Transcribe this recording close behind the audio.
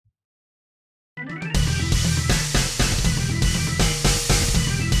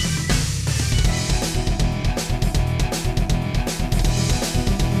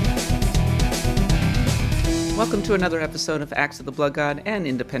to another episode of Axe of the Blood God, an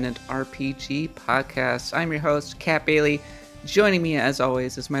independent RPG podcast. I'm your host, Kat Bailey. Joining me, as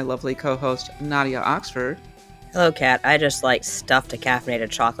always, is my lovely co-host, Nadia Oxford. Hello, Kat. I just stuffed a caffeinated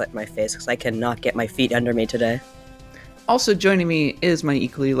chocolate in my face because I cannot get my feet under me today. Also joining me is my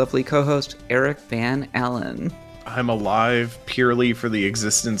equally lovely co-host, Eric Van Allen. I'm alive purely for the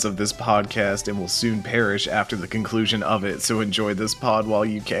existence of this podcast and will soon perish after the conclusion of it, so enjoy this pod while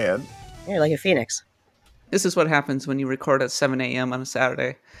you can. You're like a phoenix. This is what happens when you record at 7 a.m. on a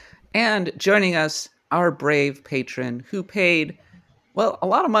Saturday. And joining us, our brave patron who paid, well, a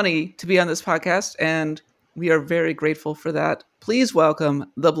lot of money to be on this podcast, and we are very grateful for that. Please welcome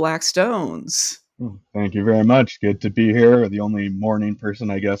the Blackstones. Thank you very much. Good to be here. The only morning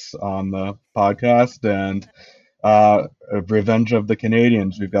person, I guess, on the podcast. And Revenge of the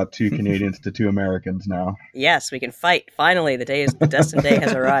Canadians. We've got 2 Canadians to 2 Americans now. Yes, we can fight. Finally, the destined day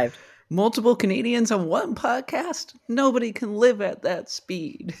has arrived. Multiple Canadians on one podcast? Nobody can live at that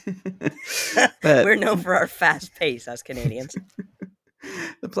speed. But we're known for our fast pace as Canadians.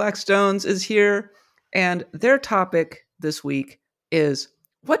 The Blackstones is here, and their topic this week is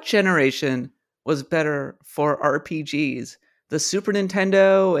what generation was better for RPGs? The Super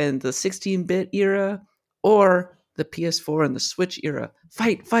Nintendo and the 16-bit era, or the PS4 and the Switch era?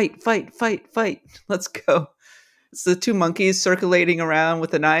 Fight, fight, fight, fight, fight. Let's go. It's the 2 monkeys circulating around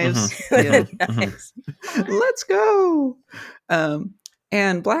with the knives. Nice. Let's go.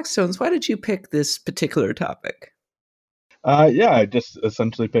 And Blackstones, why did you pick this particular topic? I just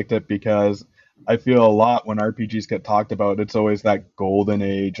essentially picked it because I feel a lot when RPGs get talked about, it's always that golden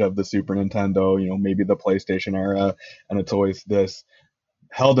age of the Super Nintendo, maybe the PlayStation era, and it's always this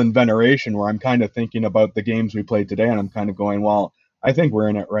held in veneration where I'm kind of thinking about the games we played today, and I'm kind of going, well, I think we're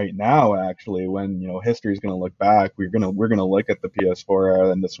in it right now, actually, when, history is going to look back. We're going to look at the PS4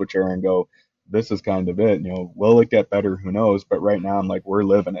 era and the Switch era and go, this is kind of it. Will it get better? Who knows? But right now, I'm like, we're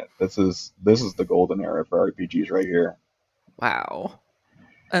living it. This is the golden era for RPGs right here. Wow.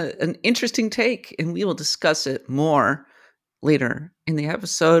 An interesting take, and we will discuss it more later in the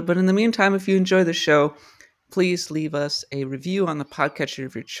episode. But in the meantime, if you enjoy the show, please leave us a review on the podcatcher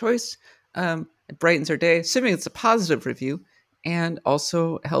of your choice. It brightens our day, assuming it's a positive review, and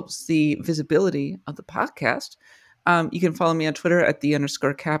also helps the visibility of the podcast. You can follow me on Twitter at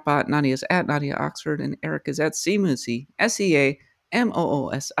 @the_catbot. Nadia's at Nadia Oxford, and Eric is at Seamoosi, SEAMOOSI. And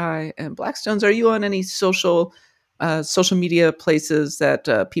Blackstones, are you on any social media places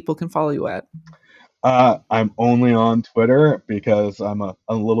that people can follow you at? I'm only on Twitter because I'm a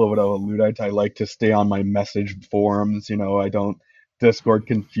little bit of a Luddite. I like to stay on my message forums. Discord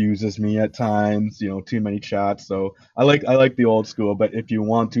confuses me at times, too many chats. So I like the old school. But if you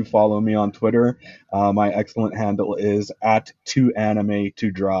want to follow me on Twitter, my excellent handle is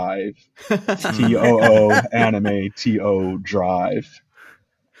 @2anime2drive. TOO anime TO drive.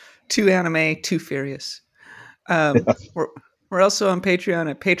 2anime, 2 furious. We're also on Patreon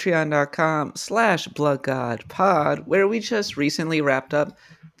at patreon.com/bloodgodpod, where we just recently wrapped up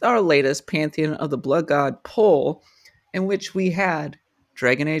our latest Pantheon of the Blood God poll, in which we had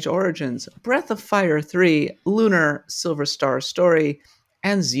Dragon Age Origins, Breath of Fire 3, Lunar Silver Star Story,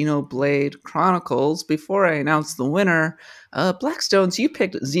 and Xenoblade Chronicles. Before I announce the winner, Blackstones, you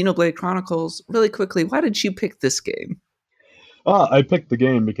picked Xenoblade Chronicles. Really quickly, why did you pick this game? I picked the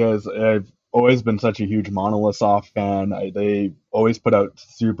game because I've always been such a huge Monolith Soft fan. They always put out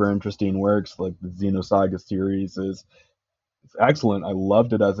super interesting works, like the Xenosaga series is excellent. I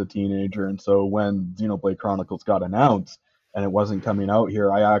loved it as a teenager, and so when Xenoblade Chronicles got announced and it wasn't coming out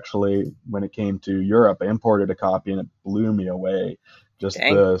here, I actually, when it came to Europe, I imported a copy and it blew me away. Just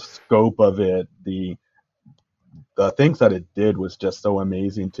Dang. The scope of it, the things that it did was just so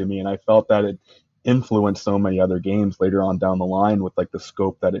amazing to me, and I felt that it influenced so many other games later on down the line with the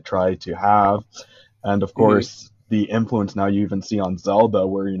scope that it tried to have. And of course, the influence now you even see on Zelda,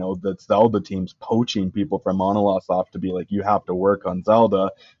 where the Zelda team's poaching people from Monolith Soft to be like, you have to work on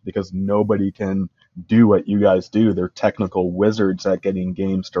Zelda because nobody can do what you guys do. They're technical wizards at getting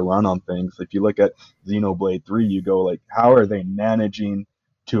games to run on things. If you look at Xenoblade 3, you go how are they managing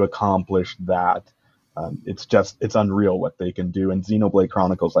to accomplish that? It's unreal what they can do, and Xenoblade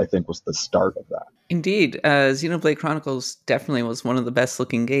Chronicles, I think, was the start of that. Indeed, Xenoblade Chronicles definitely was one of the best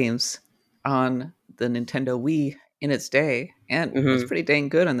looking games on the Nintendo Wii in its day, and it was pretty dang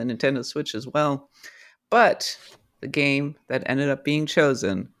good on the Nintendo Switch as well. But the game that ended up being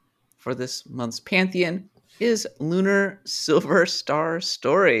chosen for this month's Pantheon is Lunar Silver Star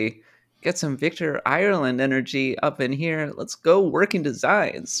Story. Get some Victor Ireland energy up in here. Let's go Working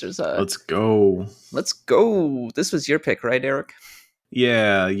Designs. Let's go. Let's go. This was your pick, right, Eric?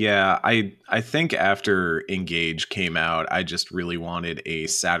 Yeah. I think after Engage came out, I just really wanted a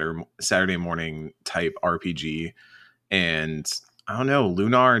Saturday morning type RPG, and I don't know,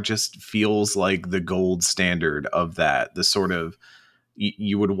 Lunar just feels like the gold standard of that. The sort of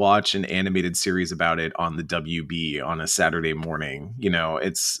you would watch an animated series about it on the WB on a Saturday morning.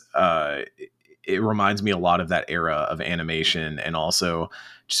 It reminds me a lot of that era of animation, and also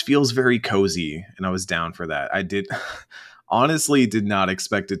just feels very cozy, and I was down for that. I did honestly did not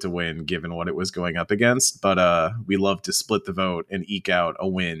expect it to win given what it was going up against, but we love to split the vote and eke out a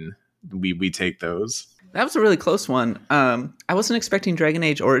win. We take those. That was a really close one. I wasn't expecting Dragon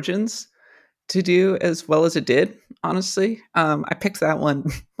Age Origins to do as well as it did, honestly. I picked that one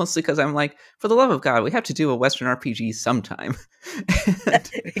mostly because I'm like, for the love of God, we have to do a Western RPG sometime.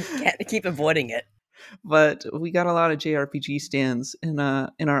 Can't keep avoiding it. But we got a lot of JRPG stands in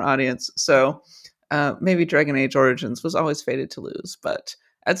our audience, so maybe Dragon Age Origins was always fated to lose. But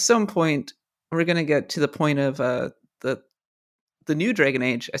at some point, we're gonna get to the point of the new Dragon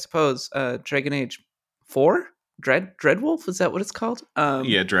Age, I suppose. Dragon Age 4? Dreadwolf? Is that what it's called?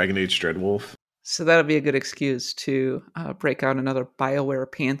 Yeah, Dragon Age Dreadwolf. So that'll be a good excuse to break out another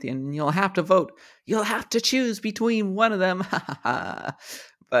BioWare pantheon. And you'll have to vote. You'll have to choose between one of them.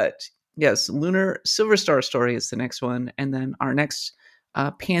 But yes, Lunar Silver Star Story is the next one. And then our next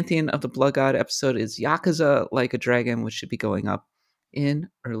Pantheon of the Blood God episode is Yakuza Like a Dragon, which should be going up in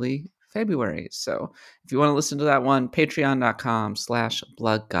early February. So if you want to listen to that one,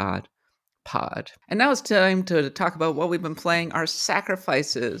 patreon.com/bloodgodpod. And now it's time to talk about what we've been playing, our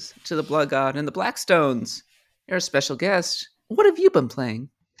sacrifices to the Blood God and the Blackstones. You're a special guest. What have you been playing?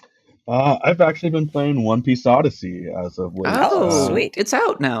 I've actually been playing One Piece Odyssey as of late. Oh, sweet. It's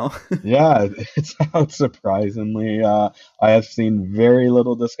out now. Yeah, it's out surprisingly. I have seen very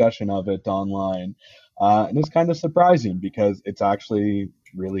little discussion of it online. And it's kind of surprising because it's actually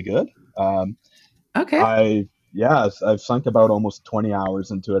really good. Okay. I've sunk about almost 20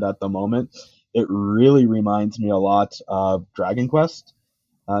 hours into it at the moment. It really reminds me a lot of Dragon Quest.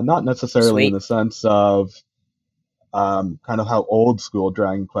 Not necessarily in the sense of kind of how old school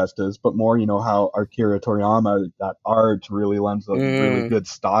Dragon Quest is, but more, how Akira Toriyama, that art really lends a really good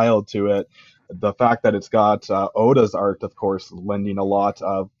style to it. The fact that it's got Oda's art, of course, lending a lot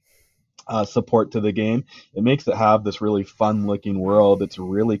of support to the game, it makes it have this really fun looking world. It's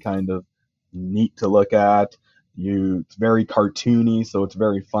really kind of neat to look at. It's very cartoony, so it's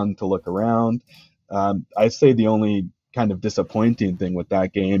very fun to look around. I'd say the only kind of disappointing thing with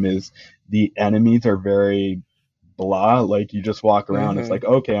that game is the enemies are very blah. Like, you just walk around, it's like,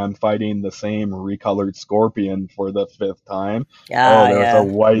 okay, I'm fighting the same recolored scorpion for the 5th time. There's a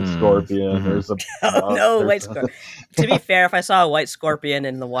white scorpion. There's a white scorpion. To be fair, if I saw a white scorpion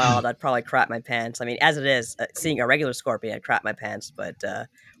in the wild, I'd probably crap my pants. I mean, as it is, seeing a regular scorpion, I'd crap my pants. But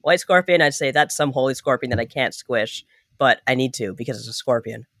white scorpion, I'd say that's some holy scorpion that I can't squish, but I need to because it's a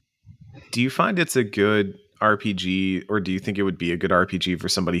scorpion. Do you find it's a good RPG, or do you think it would be a good RPG for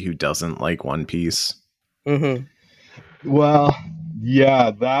somebody who doesn't like One Piece? Well,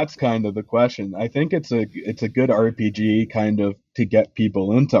 yeah, that's kind of the question. I think it's a good RPG kind of to get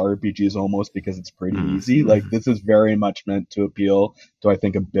people into RPGs almost because it's pretty easy. Like, this is very much meant to appeal to, I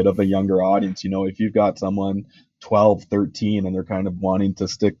think, a bit of a younger audience. If you've got someone 12, 13 and they're kind of wanting to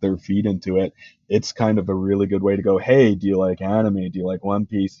stick their feet into it, it's kind of a really good way to go, hey, do you like anime? Do you like One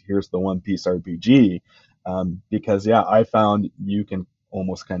Piece? Here's the One Piece RPG. Because, yeah, I found you can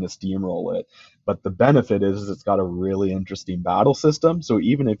almost kind of steamroll it. But the benefit is it's got a really interesting battle system. So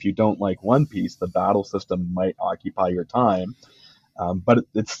even if you don't like One Piece, the battle system might occupy your time. But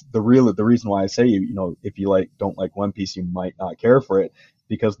it's the reason why I say, if you don't like One Piece, you might not care for it,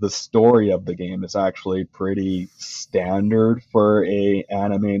 because the story of the game is actually pretty standard for a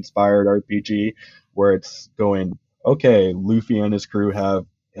anime inspired RPG, where it's going, okay, Luffy and his crew have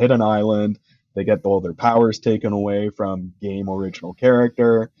hit an island. They get all their powers taken away from game original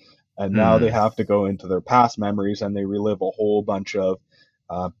character, and now they have to go into their past memories and they relive a whole bunch of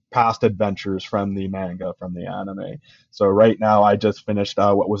past adventures from the manga, from the anime. So right now I just finished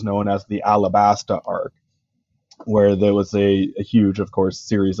what was known as the Alabasta arc, where there was a huge, of course,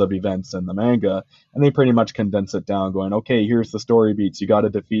 series of events in the manga, and they pretty much condense it down going, okay, here's the story beats. You got to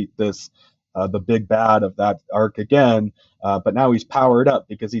defeat this the big bad of that arc again, but now he's powered up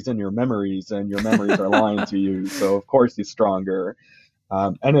because he's in your memories, and your memories are lying to you, so of course he's stronger.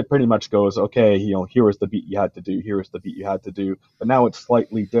 And it pretty much goes, okay, here was the beat you had to do, here was the beat you had to do, but now it's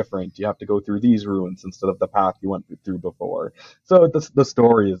slightly different. You have to go through these ruins instead of the path you went through before. So the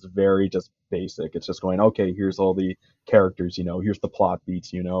story is very just basic. It's just going, okay, here's all the characters, here's the plot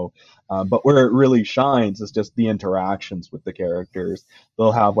beats, but where it really shines is just the interactions with the characters.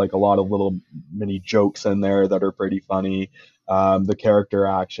 They'll have like a lot of little mini jokes in there that are pretty funny. The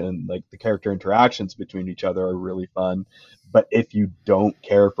character interactions between each other are really fun. But if you don't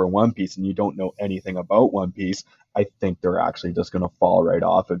care for One Piece and you don't know anything about One Piece, I think they're actually just going to fall right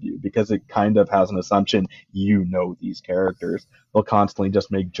off of you, because it kind of has an assumption these characters. They'll constantly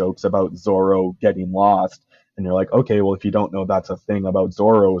just make jokes about Zoro getting lost. And you're like, okay, well, if you don't know that's a thing about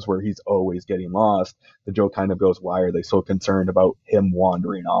Zoro, is where he's always getting lost, the joke kind of goes, why are they so concerned about him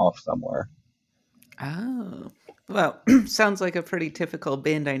wandering off somewhere? Oh, well, sounds like a pretty typical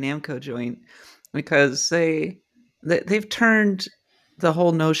Bandai Namco joint, because they've turned the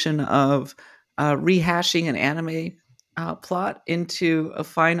whole notion of rehashing an anime plot into a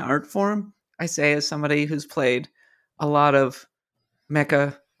fine art form. I say, as somebody who's played a lot of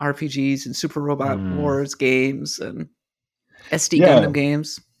mecha RPGs and Super Robot Wars games and SD Gundam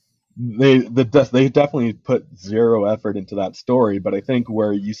games. They definitely put zero effort into that story, but I think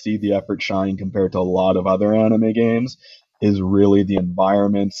where you see the effort shine compared to a lot of other anime games is really the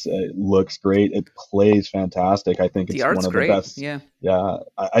environments. It looks great. It plays fantastic. I think it's one of the best. Yeah.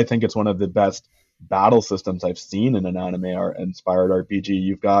 I think it's one of the best battle systems I've seen in an anime or inspired RPG.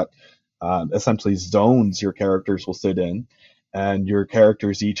 You've got essentially zones your characters will sit in, and your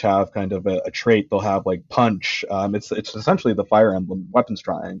characters each have kind of a trait. They'll have like punch. It's essentially the Fire Emblem weapons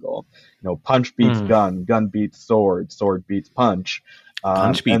triangle. Punch beats gun, gun beats sword, sword beats punch.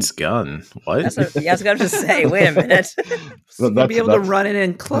 Punch beats gun. What? I was going to say, wait a minute. So you'll be able to run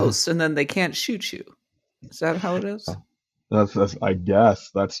in close, and then they can't shoot you. Is that how it is? That's I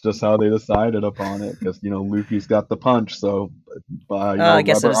guess that's just how they decided upon it, because Luffy's got the punch, so I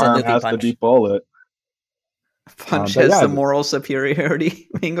guess rubber arm has to be bullet. Punch has the moral superiority,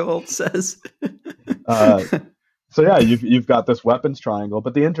 Mingold says. So yeah, you've got this weapons triangle,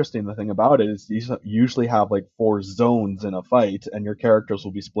 but the interesting thing about it is you usually have like 4 zones in a fight, and your characters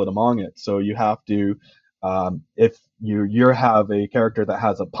will be split among it. So you have to, if you have a character that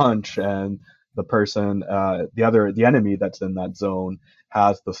has a punch, and the person, the enemy that's in that zone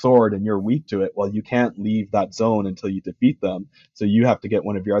has the sword, and you're weak to it, well, you can't leave that zone until you defeat them. So you have to get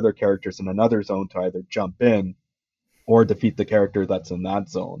one of your other characters in another zone to either jump in or defeat the character that's in that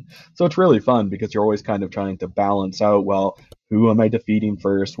zone. So it's really fun, because you're always kind of trying to balance out, well, who am I defeating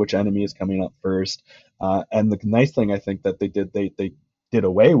first? Which enemy is coming up first? And the nice thing I think that they did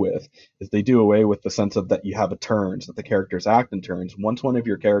away with is they do away with the sense of that you have a turns, that the characters act in turns. Once one of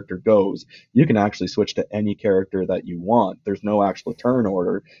your character goes, you can actually switch to any character that you want. There's no actual turn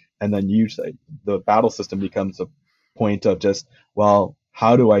order. And then usually the battle system becomes a point of just, well,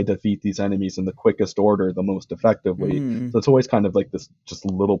 how do I defeat these enemies in the quickest order, the most effectively? So it's always kind of like this just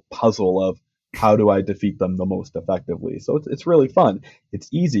little puzzle of how do I defeat them the most effectively? So it's really fun. It's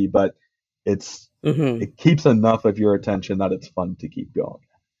easy, but it keeps enough of your attention that it's fun to keep going.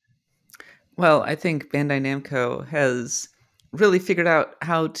 Well, I think Bandai Namco has really figured out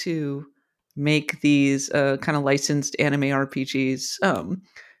how to make these kind of licensed anime RPGs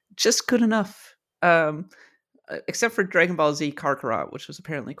just good enough. Except for Dragon Ball Z Kakarot, which was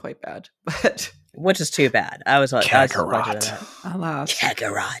apparently quite bad, but which is too bad. I was Kakarot. Alas,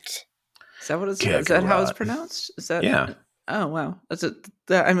 Kakarot. Is that what it's? Is that how it's pronounced? Is that? Yeah. Oh wow, that's it.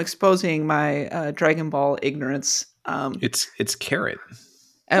 I'm exposing my Dragon Ball ignorance. It's carrot.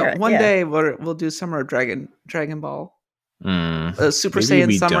 One day we'll do Summer of Dragon Ball. Super Maybe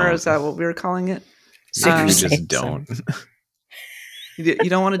Saiyan Summer. Don't. Is that what we were calling it? We just don't. You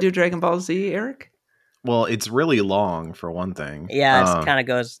don't want to do Dragon Ball Z, Eric? Well, it's really long for one thing. Yeah, it kind of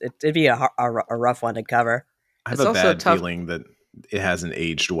goes. It'd be a rough one to cover. I have a bad feeling that it hasn't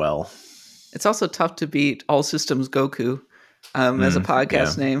aged well. It's also tough to beat All Systems Goku as a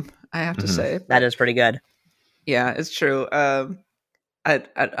podcast name. I have to say that is pretty good. Yeah, it's true. How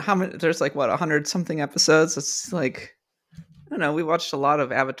many? There's like 100 something episodes. It's like, I don't know. We watched a lot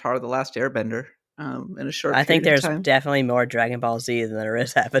of Avatar: The Last Airbender. In a short. I think there's definitely more Dragon Ball Z than there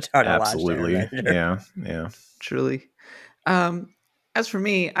is Avatar: The Last Airbender. Yeah, truly. As for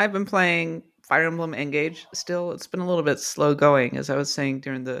me, I've been playing Fire Emblem Engage. Still, it's been a little bit slow going, as I was saying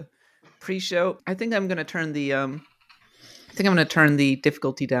during the pre-show. I think I'm going to turn the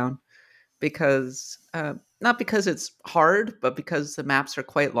difficulty down, because not because it's hard, but because the maps are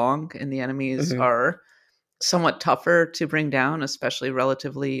quite long and the enemies are somewhat tougher to bring down, especially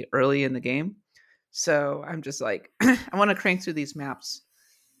relatively early in the game. So I'm just like, I want to crank through these maps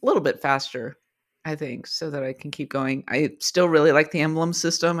a little bit faster, I think, so that I can keep going. I still really like the emblem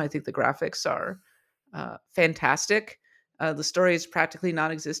system. I think the graphics are fantastic. The story is practically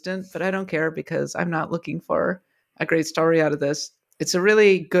non-existent, but I don't care because I'm not looking for a great story out of this. It's a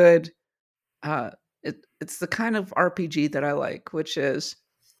really good, it's the kind of RPG that I like, which is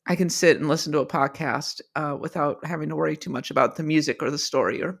I can sit and listen to a podcast without having to worry too much about the music or the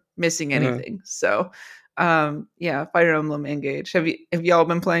story or missing anything. So, yeah, Fire Emblem Engage. Have y'all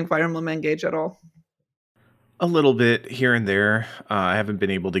been playing Fire Emblem Engage at all? A little bit here and there. I haven't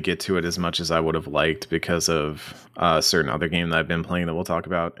been able to get to it as much as I would have liked because of a certain other game that I've been playing that we'll talk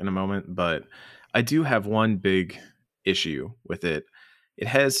about in a moment. But I do have one big issue with it. It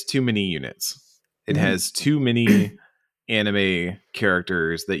has too many units. It has too many anime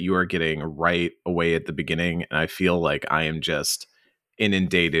characters that you are getting right away at the beginning. And I feel like I am just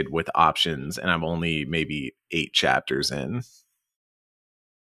inundated with options and I'm only maybe 8 chapters in.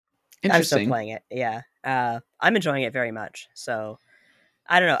 I'm still playing it. Yeah. I'm enjoying it very much. So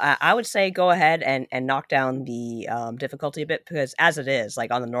I don't know. I would say go ahead and knock down the difficulty a bit because as it is,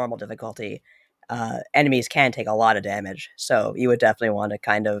 like on the normal difficulty, enemies can take a lot of damage. So you would definitely want to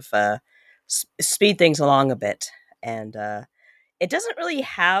kind of speed things along a bit. And it doesn't really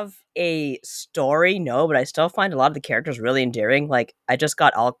have a story, no, but I still find a lot of the characters really endearing. Like I just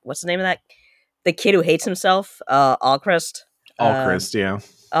got what's the name of that? The kid who hates himself, Alchrist. Alchrist, yeah.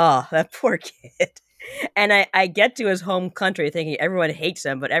 Oh, that poor kid. And I get to his home country thinking everyone hates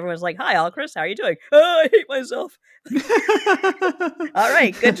him, but everyone's like, "Hi, Alchrist, how are you doing?" "Oh, I hate myself." All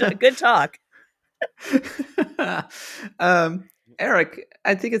right, good talk. Eric,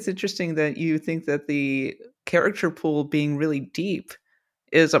 I think it's interesting that you think that the character pool being really deep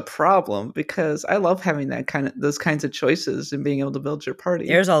is a problem because I love having those kinds of choices and being able to build your party.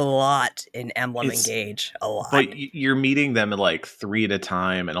 There's a lot in Emblem Engage, a lot. But you're meeting them at like 3 at a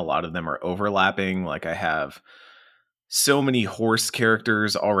time, and a lot of them are overlapping. Like I have so many horse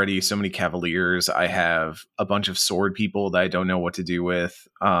characters already, so many cavaliers. I have a bunch of sword people that I don't know what to do with.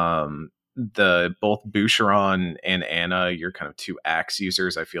 Both Boucheron and Anna, you're kind of 2 axe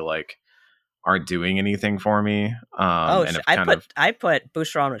users. I feel like aren't doing anything for me. I put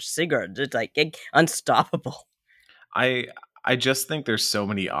Boucheron with Sigurd. It's like unstoppable. I just think there's so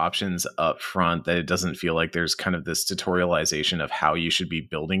many options up front that it doesn't feel like there's kind of this tutorialization of how you should be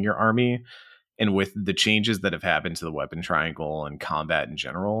building your army. And with the changes that have happened to the weapon triangle and combat in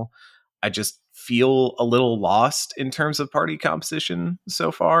general, I just feel a little lost in terms of party composition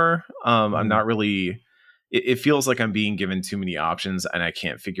so far. I'm not really... It feels like I'm being given too many options and I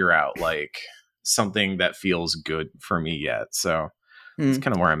can't figure out like something that feels good for me yet. So that's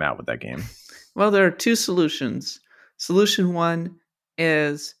kind of where I'm at with that game. Well, there are 2 solutions. Solution 1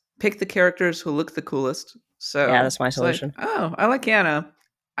 is pick the characters who look the coolest. So yeah, that's my solution. Like, oh, I like Anna.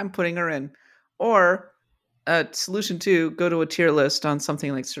 I'm putting her in. Or solution 2, go to a tier list on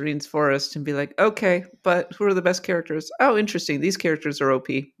something like Serene's Forest and be like, okay, but who are the best characters? Oh, interesting. These characters are OP.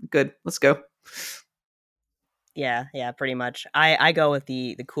 Good. Let's go. Yeah, pretty much. I go with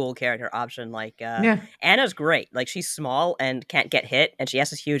the cool character option. Like, Anna's great. Like, she's small and can't get hit, and she has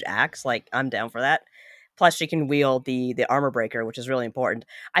this huge axe. Like, I'm down for that. Plus, she can wield the armor breaker, which is really important.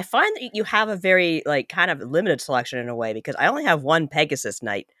 I find that you have a very like kind of limited selection in a way because I only have 1 Pegasus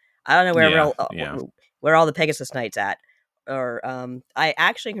Knight. I don't know where all the Pegasus Knights at. Or I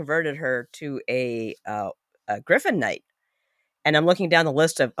actually converted her to a Griffin Knight. And I'm looking down the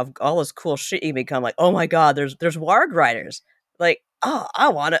list of all this cool shit you become like, oh my god, there's Warg Riders. Like, oh, I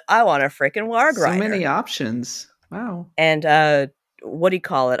want a freaking Warg Rider. So many options. Wow. And what do you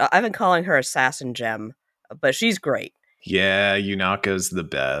call it? I've been calling her Assassin Gem, but she's great. Yeah, Yunaka's the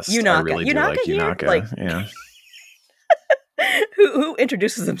best. Yunaka. I really do like Yunaka. Like, yeah. who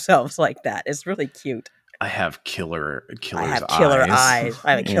introduces themselves like that? It's really cute. I have killer eyes. I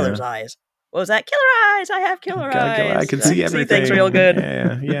have a killer's eyes. What was that? Killer eyes. I have killer eyes. I can see everything. See things real good.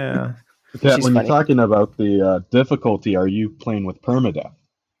 Yeah. When you're talking about the difficulty, are you playing with permadeath?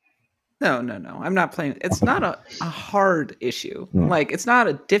 No. I'm not playing. It's not a hard issue. Like, it's not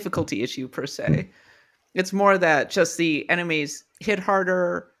a difficulty issue per se. It's more that just the enemies hit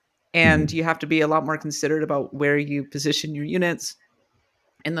harder and you have to be a lot more considerate about where you position your units.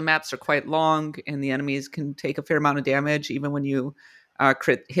 And the maps are quite long and the enemies can take a fair amount of damage even when you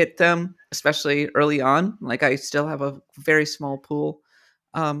hit them, especially early on. Like, I still have a very small pool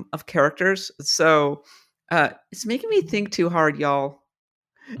of characters. So it's making me think too hard, y'all.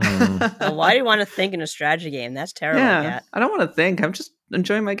 Well, why do you want to think in a strategy game? That's terrible. Yeah, I don't want to think. I'm just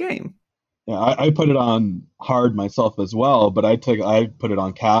enjoying my game. Yeah, I put it on hard myself as well, but I put it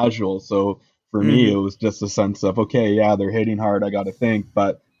on casual. So for me, it was just a sense of, okay, yeah, they're hitting hard. I got to think,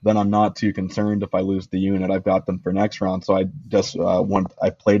 but then I'm not too concerned if I lose the unit. I've got them for next round. So I just I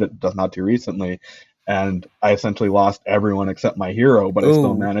played it just not too recently, and I essentially lost everyone except my hero, but I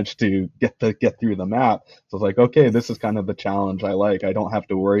still managed to get through the map. So it's like, okay, this is kind of the challenge I like. I don't have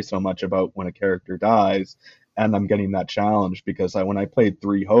to worry so much about when a character dies, and I'm getting that challenge because when I played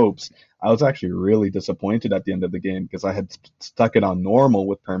Three Hopes, I was actually really disappointed at the end of the game because I had stuck it on normal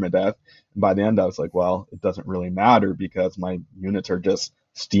with permadeath, and by the end I was like, well, it doesn't really matter because my units are just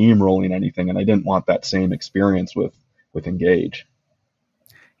steamrolling anything, and I didn't want that same experience with Engage.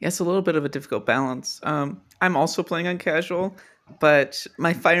 Yeah, it's a little bit of a difficult balance. I'm also playing on casual, but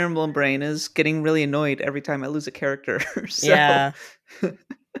my Fire Emblem brain is getting really annoyed every time I lose a character. So. Yeah.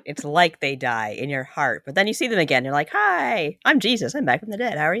 It's like they die in your heart, but then you see them again. You're like, hi, I'm Jesus. I'm back from the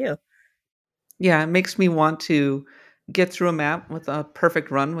dead. How are you? Yeah, it makes me want to get through a map with a perfect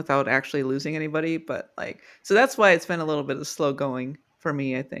run without actually losing anybody. But so that's why it's been a little bit of slow going for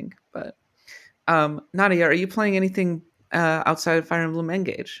me, I think. But Nadia, are you playing anything outside of Fire Emblem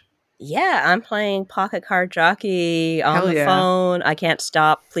Engage? Yeah, I'm playing Pocket Card Jockey on the phone. I can't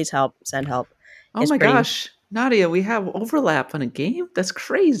stop. Please help. Send help. Oh my gosh, Nadia, we have overlap on a game? That's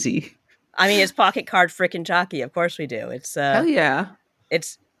crazy. I mean, it's Pocket Card frickin' Jockey. Of course we do. It's hell yeah.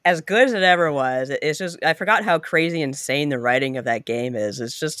 It's as good as it ever was. It's just, I forgot how crazy insane the writing of that game is.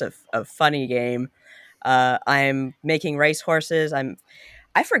 It's just a funny game. I'm making racehorses.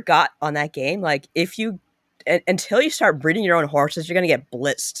 I forgot on that game, like, if you until you start breeding your own horses, you're gonna get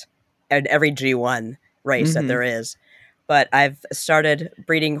blitzed at every G1 race that there is. But I've started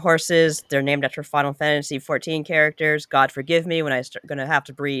breeding horses. They're named after Final Fantasy 14 characters. God forgive me when I'm going to have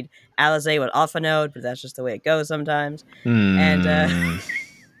to breed Alizé with Alpha Node, but that's just the way it goes sometimes. And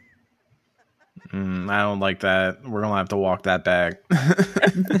I don't like that. We're going to have to walk that back.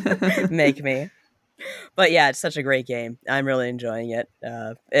 Make me. But yeah, it's such a great game. I'm really enjoying it.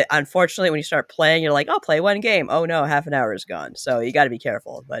 Unfortunately, when you start playing, you're like, I'll play one game. Oh no, half an hour is gone. So you got to be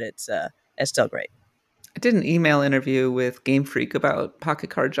careful, but it's still great. I did an email interview with Game Freak about Pocket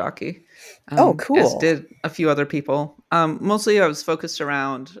Card Jockey. Oh, cool. As did a few other people. Mostly I was focused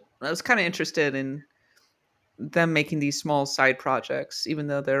around, I was kind of interested in them making these small side projects, even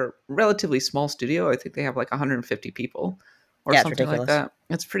though they're a relatively small studio. I think they have like 150 people or something like that.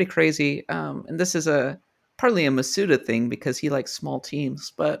 It's pretty crazy. And this is partly a Masuda thing because he likes small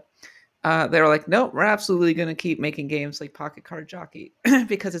teams, but they were like, no, we're absolutely going to keep making games like Pocket Card Jockey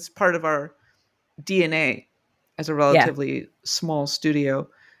because it's part of our DNA as a relatively small studio.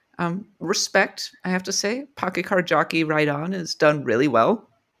 Respect, I have to say. Pocket Card Jockey Right On is done really well.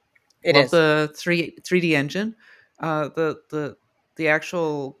 Love the 3D engine. The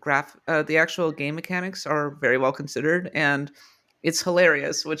actual the actual game mechanics are very well considered, and it's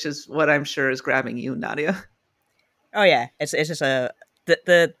hilarious, which is what I'm sure is grabbing you, Nadia. Oh yeah, it's just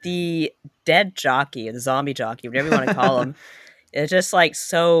the dead jockey, the zombie jockey, whatever you want to call him. It's just like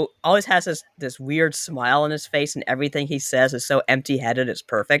always has this weird smile on his face, and everything he says is so empty-headed. It's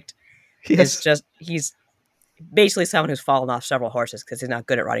perfect. Yes. He's basically someone who's fallen off several horses because he's not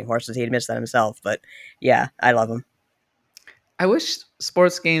good at riding horses. He admits that himself, but yeah, I love him. I wish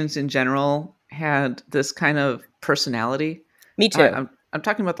sports games in general had this kind of personality. Me too. I'm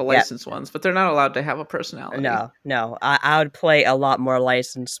talking about the licensed ones, but they're not allowed to have a personality. No. I would play a lot more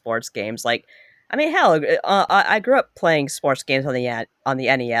licensed sports games. Like, I mean, hell, I grew up playing sports games on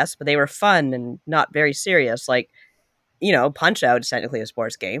the NES, but they were fun and not very serious. Like, Punch-Out is technically a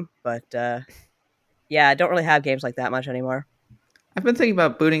sports game, but yeah, I don't really have games like that much anymore. I've been thinking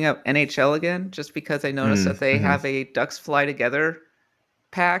about booting up NHL again, just because I noticed that they have a Ducks Fly Together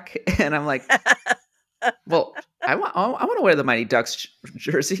pack, and I'm like, well, I want to wear the Mighty Ducks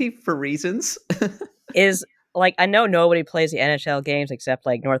jersey for reasons. I know nobody plays the NHL games except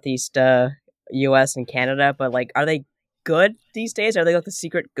like Northeast US and Canada, but like, are they good these days? Are they like the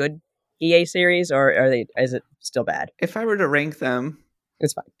secret good EA series, or is it still bad? If I were to rank them,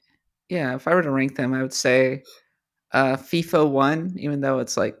 it's fine. Yeah, if I were to rank them, I would say FIFA 1, even though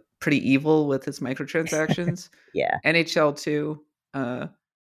it's like pretty evil with its microtransactions. Yeah. NHL 2,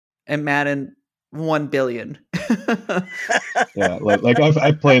 and Madden 1 billion. Yeah, like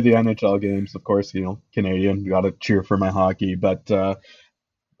I've played the NHL games, of course, Canadian, got to cheer for my hockey, but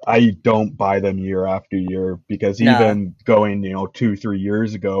I don't buy them year after year because even going, 2-3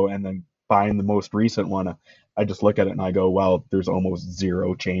 years ago and then buying the most recent one, I just look at it and I go, well, there's almost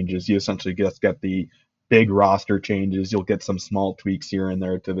zero changes. You essentially just get the big roster changes. You'll get some small tweaks here and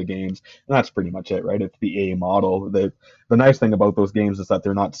there to the games, and that's pretty much it, right? It's the A model. The nice thing about those games is that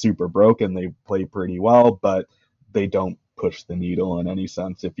they're not super broken. They play pretty well, but they don't push the needle in any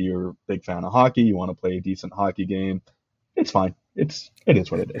sense. If you're a big fan of hockey, you want to play a decent hockey game, it's fine. It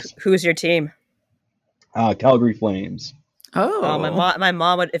is what it is. Who's your team? Calgary Flames. Oh, my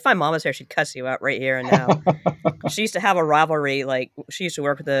mom would. If my mom was here, she'd cuss you out right here and now. She used to have a rivalry. Like, she used to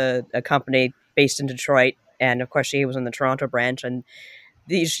work with a company based in Detroit, and of course, she was in the Toronto branch. And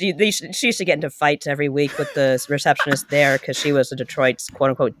she used to get into fights every week with the receptionist there because she was a Detroit's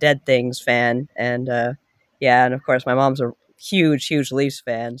quote unquote Dead Things fan. And and of course, my mom's a huge Leafs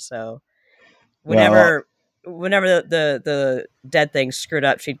fan. So whenever the Dead Things screwed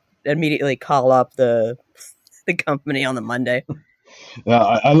up, she'd immediately call up the company on the Monday.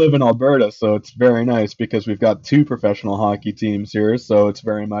 I live in Alberta, so it's very nice because we've got 2 professional hockey teams here. So it's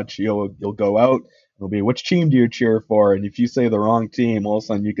very much you'll go out. It'll be, which team do you cheer for? And if you say the wrong team, all of a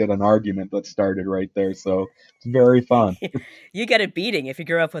sudden you get an argument that started right there. So it's very fun. You get a beating if you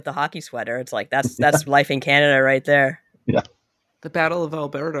grew up with a hockey sweater. It's like that's life in Canada right there. Yeah. The Battle of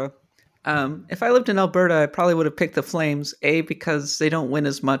Alberta. If I lived in Alberta, I probably would have picked the Flames. A, because they don't win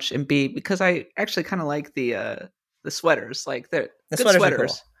as much, and B, because I actually kind of like the sweaters. Like the good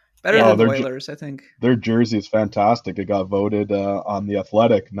sweaters. Cool. Better than the Oilers, I think. Their jersey is fantastic. It got voted on The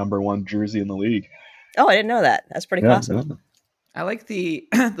Athletic #1 jersey in the league. Oh, I didn't know that. That's pretty awesome. Yeah. I like the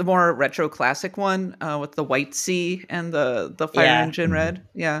more retro classic one with the white C and the fire engine red.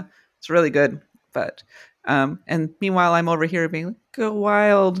 Yeah, it's really good. But and meanwhile, I'm over here being like, go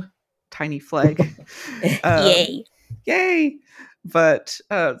wild. Tiny flag. Yay. But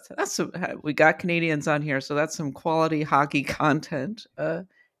we got Canadians on here, so that's some quality hockey content.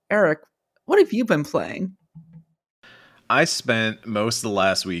 Eric, what have you been playing? I spent most of the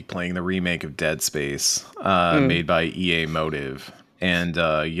last week playing the remake of Dead Space, made by EA Motive. And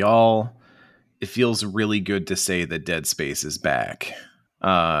y'all, it feels really good to say that Dead Space is back.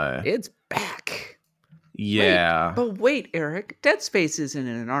 It's back. Yeah. Wait, Eric, Dead Space isn't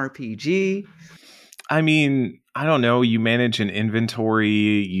an RPG. I mean, I don't know. You manage an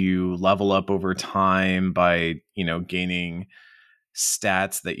inventory, you level up over time by, gaining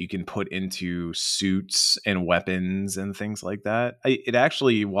stats that you can put into suits and weapons and things like that. It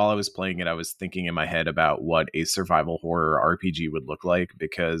actually, while I was playing it, I was thinking in my head about what a survival horror RPG would look like,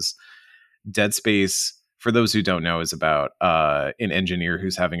 because Dead Space, for those who don't know, is about an engineer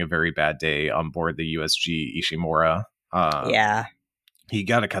who's having a very bad day on board the USG Ishimura. You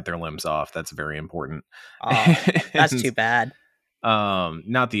got to cut their limbs off. That's very important. Oh, that's too bad.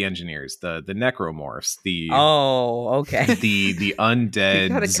 Not the engineers, the necromorphs. Okay. The undead you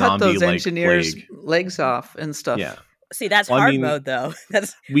gotta zombie cut those engineers' legs off and stuff. Yeah. See, that's hard mode, though.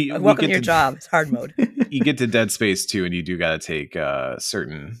 That's welcome to your job. It's hard mode. You get to Dead Space 2, and you do got to take a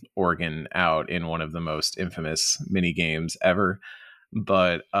certain organ out in one of the most infamous mini games ever.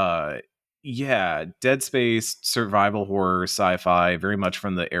 But Dead Space, survival horror, sci-fi, very much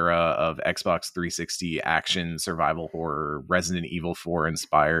from the era of Xbox 360 action survival horror, Resident Evil 4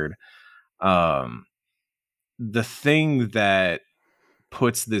 inspired. The thing that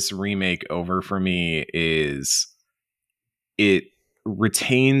puts this remake over for me is it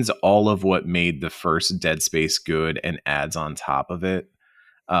retains all of what made the first Dead Space good and adds on top of it.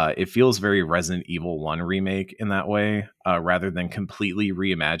 It feels very Resident Evil 1 remake in that way, rather than completely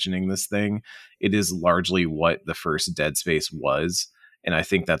reimagining this thing. It is largely what the first Dead Space was, and I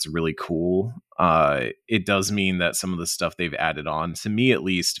think that's really cool. It does mean that some of the stuff they've added on, to me at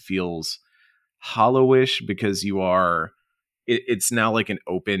least, feels hollowish, because it's now like an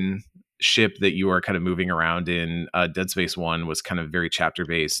open ship that you are kind of moving around in. Dead Space 1 was kind of very chapter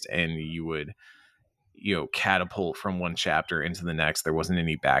based, and you would catapult from one chapter into the next. There wasn't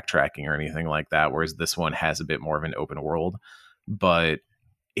any backtracking or anything like that, whereas this one has a bit more of an open world. But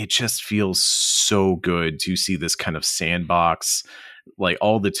it just feels so good to see this kind of sandbox, like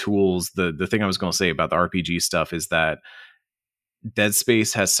all the tools. The thing I was going to say about the RPG stuff is that Dead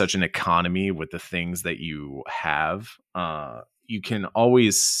Space has such an economy with the things that you have. You can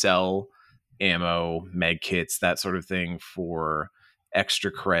always sell ammo, med kits, that sort of thing for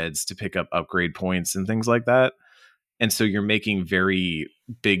extra creds to pick up upgrade points and things like that. And so you're making very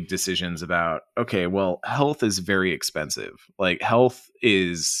big decisions about, okay, well, health is very expensive. Like, health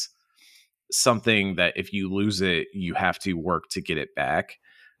is something that if you lose it, you have to work to get it back.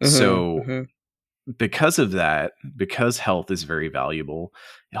 Because of that, because health is very valuable,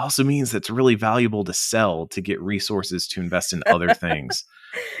 it also means that it's really valuable to sell to get resources to invest in other things.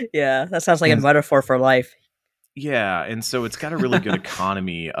 Yeah, that sounds like a metaphor for life. Yeah, and so it's got a really good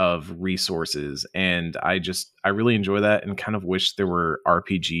economy of resources, and I really enjoy that, and kind of wish there were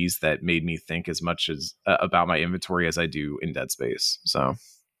RPGs that made me think as much as about my inventory as I do in Dead Space. So,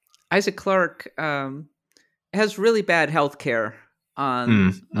 Isaac Clarke has really bad health care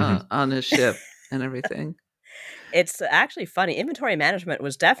on his ship and everything. It's actually funny. Inventory management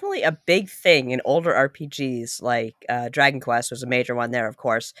was definitely a big thing in older RPGs, like Dragon Quest was a major one there, of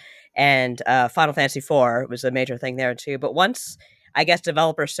course, and Final Fantasy IV was a major thing there too. But once I guess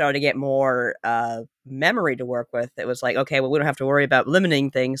developers started to get more memory to work with, it was like, okay, well, we don't have to worry about limiting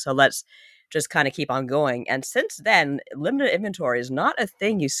things, so let's just kind of keep on going. And since then, limited inventory is not a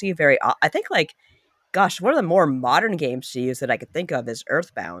thing you see very. I think like gosh, one of the more modern games to use that I could think of is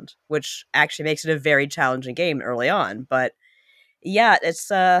Earthbound, which actually makes it a very challenging game early on. But yeah,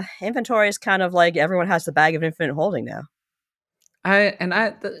 it's inventory is kind of like everyone has the bag of infinite holding now.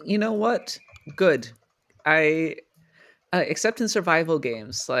 You know what? Good. I except in survival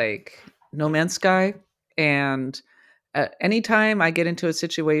games like No Man's Sky, and anytime I get into a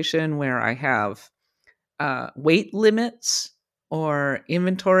situation where I have weight limits or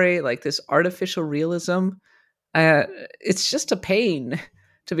inventory, like this artificial realism, it's just a pain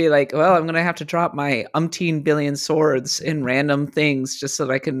to be like, well, I'm going to have to drop my umpteen billion swords in random things just so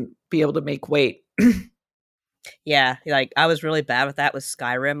that I can be able to make weight. Yeah, like I was really bad with that with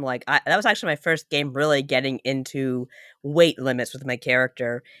Skyrim. Like that was actually my first game really getting into weight limits with my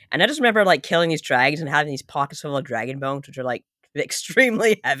character. And I just remember like killing these dragons and having these pockets full of dragon bones, which are like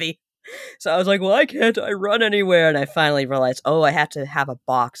extremely heavy. So I was like, why can't I run anywhere? And I finally realized, oh, I have to have a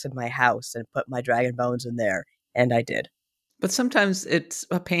box in my house and put my dragon bones in there. And I did. But sometimes it's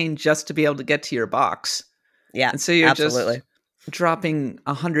a pain just to be able to get to your box. Yeah, and so you're absolutely. just dropping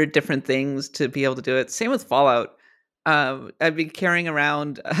 100 different things to be able to do it. Same with Fallout. I'd be carrying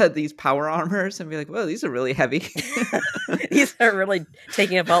around these power armors and be like, whoa, these are really heavy. These are really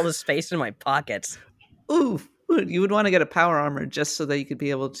taking up all the space in my pockets. Ooh, you would want to get a power armor just so that you could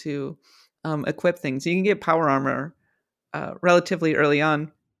be able to equip things. You can get power armor relatively early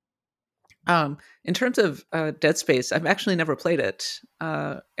on. In terms of Dead Space, I've actually never played it.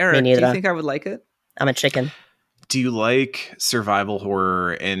 Eric, do you think I would like it? I'm a chicken. Do you like survival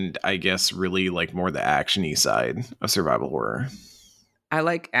horror and I guess really like more the action-y side of survival horror? I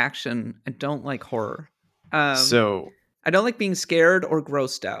like action. I don't like horror. So I don't like being scared or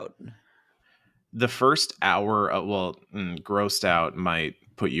grossed out. The first hour, grossed out might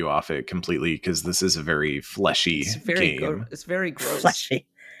put you off it completely because this is a very fleshy game. It's very gross. Fleshy.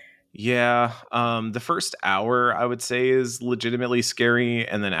 Yeah. The first hour, I would say, is legitimately scary.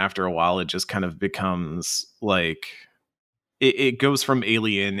 And then after a while, it just kind of becomes like it goes from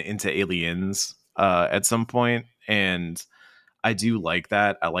Alien into Aliens at some point. And I do like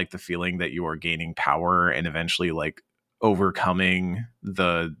that. I like the feeling that you are gaining power and eventually like overcoming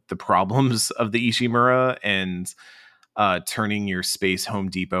the problems of the Ishimura and turning your space Home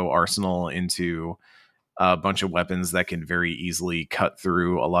Depot arsenal into a bunch of weapons that can very easily cut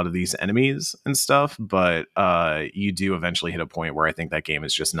through a lot of these enemies and stuff. But you do eventually hit a point where I think that game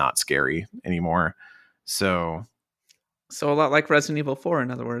is just not scary anymore. So a lot like Resident Evil 4,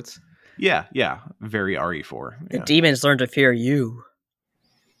 in other words. Yeah. Very RE4. The demons learn to fear you.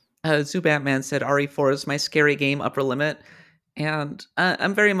 Zubatman said RE4 is my scary game upper limit. And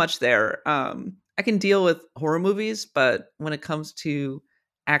I'm very much there. I can deal with horror movies, but when it comes to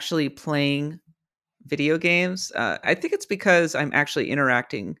actually playing video games, I think it's because I'm actually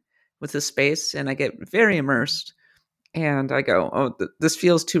interacting with the space and I get very immersed and I go, oh, this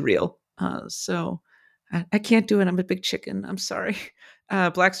feels too real. So I can't do it. I'm a big chicken. I'm sorry.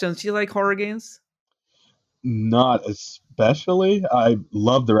 Blackstones, do you like horror games? Not especially. I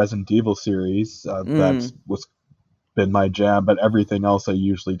love the Resident Evil series. That's been my jam, but everything else I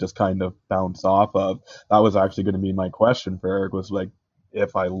usually just kind of bounce off of. That was actually going to be my question for Eric, was like,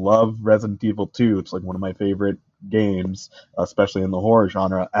 if I love Resident Evil 2, it's like one of my favorite games, especially in the horror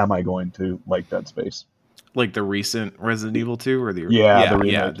genre, am I going to like Dead Space? Like the recent Resident Evil 2 or the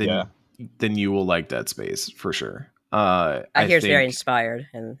remake, then you will like Dead Space for sure. I hear it's very inspired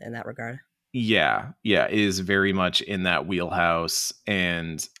in that regard. Yeah, it is very much in that wheelhouse.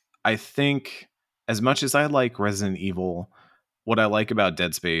 And I think as much as I like Resident Evil, what I like about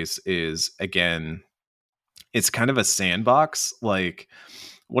Dead Space is, again, it's kind of a sandbox. Like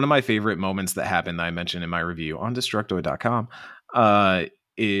one of my favorite moments that happened that I mentioned in my review on Destructoid.com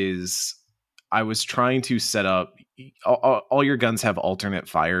is I was trying to set up all your guns have alternate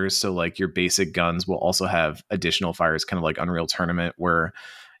fires. So like your basic guns will also have additional fires, kind of like Unreal Tournament, where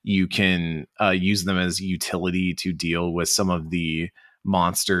you can use them as utility to deal with some of the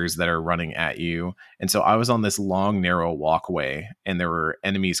monsters that are running at you. And so I was on this long, narrow walkway and there were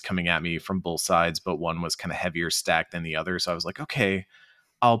enemies coming at me from both sides, but one was kind of heavier stacked than the other. So I was like, okay,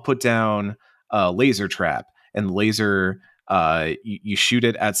 I'll put down a laser trap and laser you shoot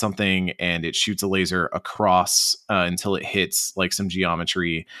it at something and it shoots a laser across until it hits like some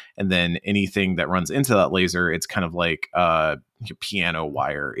geometry, and then anything that runs into that laser, it's kind of like piano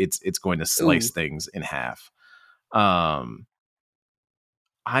wire. It's going to slice things in half. I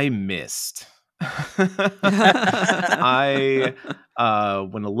missed. I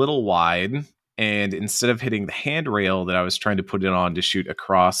went a little wide, and instead of hitting the handrail that I was trying to put it on to shoot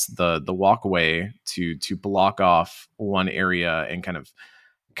across the walkway to block off one area and kind of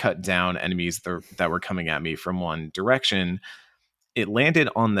cut down enemies that were coming at me from one direction, it landed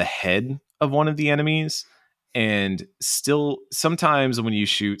on the head of one of the enemies. And still, sometimes when you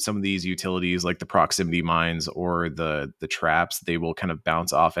shoot some of these utilities like the proximity mines or the traps, they will kind of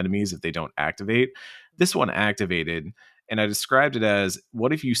bounce off enemies if they don't activate. This one activated, and I described it as,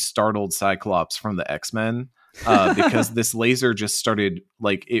 what if you startled Cyclops from the X-Men? Because this laser just started,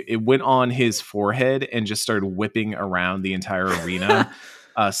 like, it went on his forehead and just started whipping around the entire arena,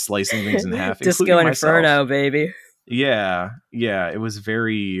 slicing things in half. Disco Inferno, baby. Yeah, it was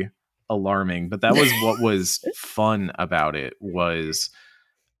very alarming, but that was what was fun about it. Was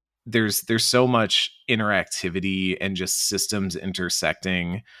there's so much interactivity and just systems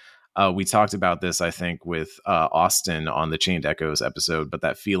intersecting. We talked about this, I think, with Austin on the Chained Echoes episode, but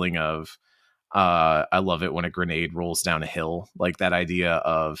that feeling of I love it when a grenade rolls down a hill, like that idea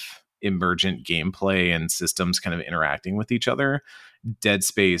of emergent gameplay and systems kind of interacting with each other. Dead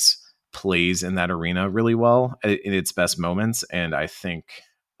Space plays in that arena really well in its best moments, and I think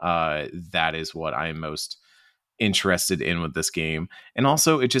that is what I'm most interested in with this game. And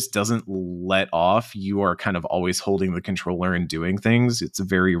also, it just doesn't let off. You are kind of always holding the controller and doing things. It's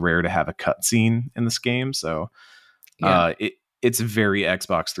very rare to have a cutscene in this game, so it's very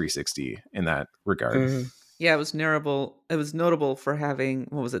Xbox 360 in that regard. Mm-hmm. Yeah, it was notable for having,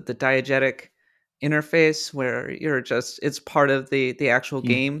 what was it, the diegetic interface where it's part of the actual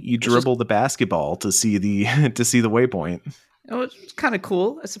game. You dribble the basketball to see the waypoint. It was kind of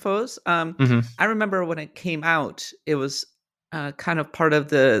cool, I suppose. I remember when it came out, it was kind of part of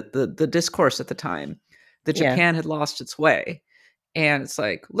the discourse at the time that Japan had lost its way. And it's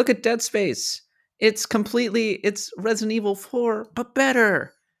like, look at Dead Space. It's Resident Evil 4, but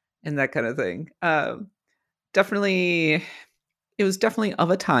better. And that kind of thing. It was definitely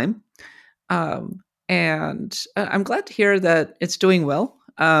of a time. And I'm glad to hear that it's doing well.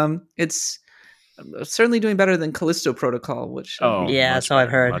 It's certainly doing better than Callisto Protocol, which that's how I've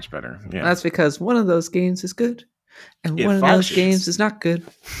heard. Much better. Yeah, that's because one of those games is good, and one of those games is not good.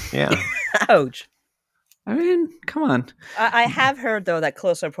 Yeah. Ouch. I mean, come on. I have heard though that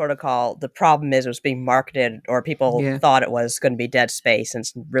Callisto Protocol, the problem is it was being marketed, or people thought it was going to be Dead Space, and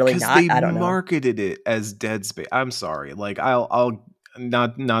it's really not. I don't know. They marketed it as Dead Space. I'm sorry. Like I'll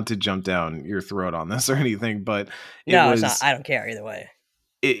not to jump down your throat on this or anything, but it's not. I don't care either way.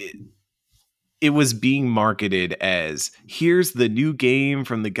 It was being marketed as, here's the new game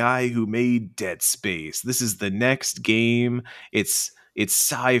from the guy who made Dead Space. This is the next game. It's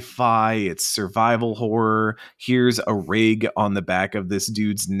sci-fi. It's survival horror. Here's a rig on the back of this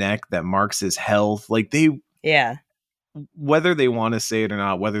dude's neck that marks his health. Like whether they want to say it or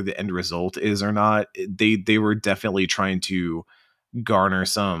not, whether the end result is or not, they were definitely trying to garner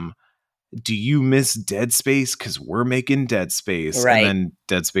some, do you miss Dead Space? Because we're making Dead Space. Right. And then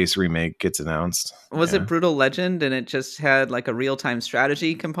Dead Space Remake gets announced. Was it Brutal Legend and it just had like a real-time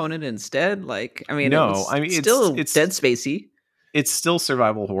strategy component instead? Like, I mean, it's still Dead Spacey. It's still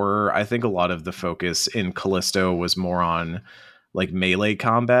survival horror. I think a lot of the focus in Callisto was more on like melee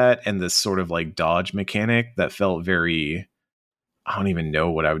combat and this sort of like dodge mechanic that felt very, I don't even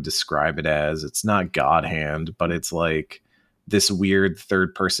know what I would describe it as. It's not God Hand, but it's like this weird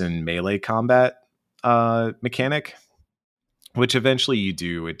third person melee combat mechanic, which eventually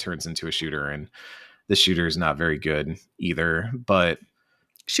it turns into a shooter, and the shooter is not very good either, but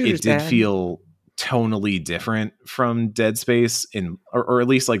it did feel tonally different from Dead Space or at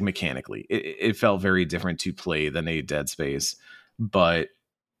least like mechanically. It felt very different to play than a Dead Space, but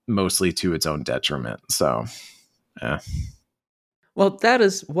mostly to its own detriment. So, yeah. Well, that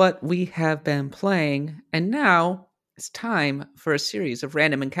is what we have been playing, and now it's time for a series of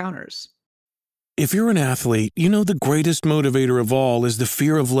random encounters. If you're an athlete, you know the greatest motivator of all is the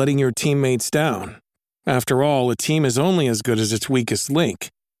fear of letting your teammates down. After all, a team is only as good as its weakest link.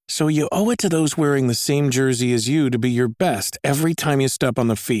 So you owe it to those wearing the same jersey as you to be your best every time you step on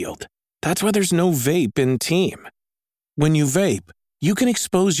the field. That's why there's no vape in team. When you vape, you can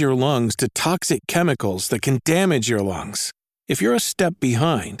expose your lungs to toxic chemicals that can damage your lungs. If you're a step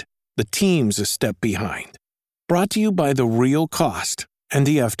behind, the team's a step behind. Brought to you by The Real Cost and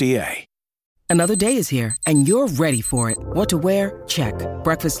the FDA. Another day is here, and you're ready for it. What to wear? Check.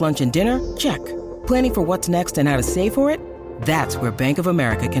 Breakfast, lunch, and dinner? Check. Planning for what's next and how to save for it? That's where Bank of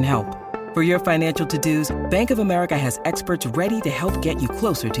America can help. For your financial to-dos, Bank of America has experts ready to help get you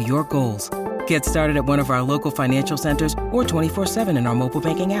closer to your goals. Get started at one of our local financial centers or 24/7 in our mobile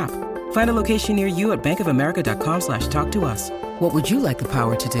banking app. Find a location near you at bankofamerica.com/talktous. What would you like the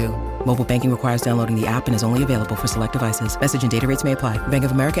power to do? Mobile banking requires downloading the app and is only available for select devices. Message and data rates may apply. Bank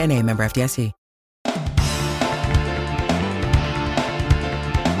of America N.A., member FDIC.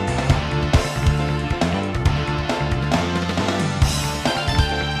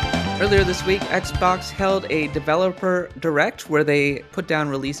 Earlier this week, Xbox held a developer direct where they put down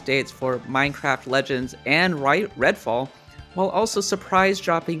release dates for Minecraft Legends and Redfall, while also surprise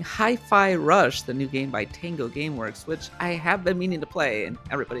dropping Hi-Fi Rush, the new game by Tango Gameworks, which I have been meaning to play and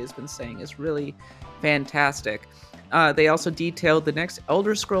everybody has been saying is really fantastic. They also detailed the next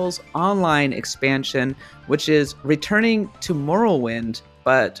Elder Scrolls Online expansion, which is returning to Morrowind,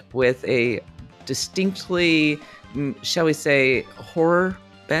 but with a distinctly, shall we say, horror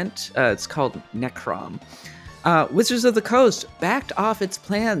bent. It's called Necrom. Wizards of the Coast backed off its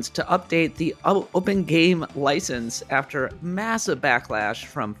plans to update the open game license after massive backlash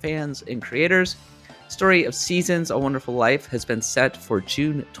from fans and creators. Story of Seasons: A Wonderful Life has been set for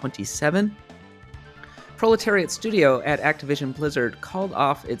June 27. Proletariat Studio at Activision Blizzard called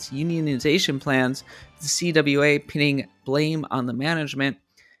off its unionization plans, the CWA pinning blame on the management.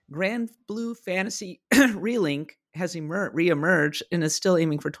 Grand Blue Fantasy Relink has re-emerged and is still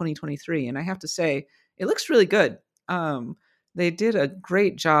aiming for 2023. And I have to say, it looks really good. They did a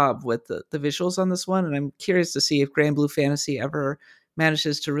great job with the visuals on this one, and I'm curious to see if Grand Blue Fantasy ever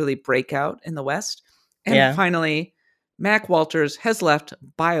manages to really break out in the West. And finally, Mac Walters has left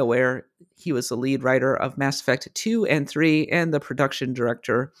BioWare. He was the lead writer of Mass Effect 2 and 3 and the production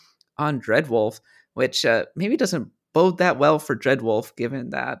director on Dreadwolf, which maybe doesn't bode that well for Dreadwolf,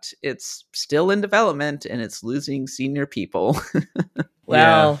 given that it's still in development and it's losing senior people.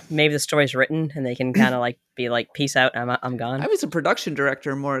 Well, maybe the story's written and they can kind of be like, peace out, I'm gone. I was a production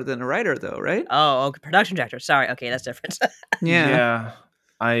director more than a writer, though, right? Oh, okay, production director. Sorry. Okay, that's different. Yeah.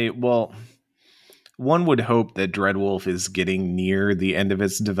 One would hope that Dreadwolf is getting near the end of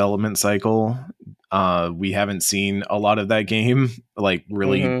its development cycle. We haven't seen a lot of that game,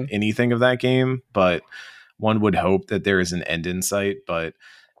 anything of that game, but one would hope that there is an end in sight. But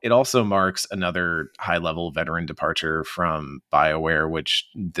it also marks another high-level veteran departure from BioWare, which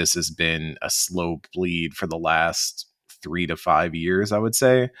this has been a slow bleed for the last 3 to 5 years, I would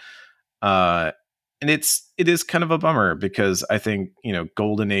say. And it is kind of a bummer because I think,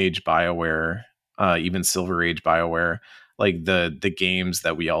 Golden Age BioWare, even Silver Age BioWare, like the games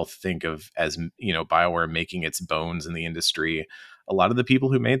that we all think of as, BioWare making its bones in the industry, a lot of the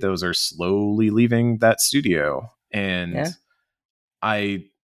people who made those are slowly leaving that studio. And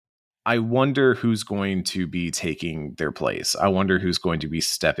I wonder who's going to be taking their place. I wonder who's going to be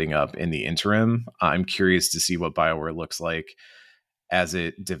stepping up in the interim. I'm curious to see what BioWare looks like as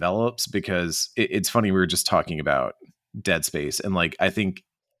it develops, because it's funny. We were just talking about Dead Space, and I think,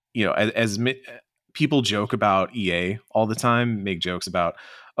 as people joke about EA all the time, make jokes about,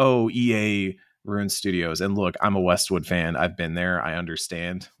 oh, EA ruined studios. And look, I'm a Westwood fan. I've been there. I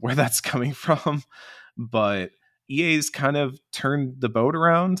understand where that's coming from, but EA's kind of turned the boat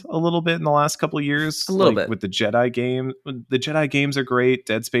around a little bit in the last couple of years. A little bit with the Jedi game. The Jedi games are great.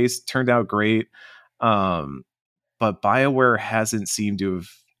 Dead Space turned out great. But BioWare hasn't seemed to have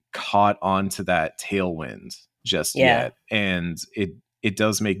caught on to that tailwind just yet. And it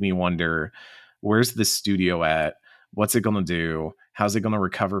does make me wonder, where's the studio at? What's it going to do? How's it going to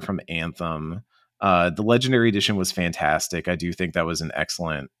recover from Anthem? The Legendary Edition was fantastic. I do think that was an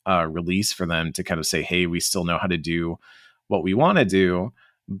excellent release for them to kind of say, hey, we still know how to do what we want to do.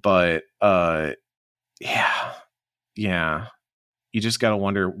 But you just got to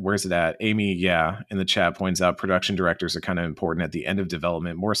wonder, where's it at? Amy, in the chat points out production directors are kind of important at the end of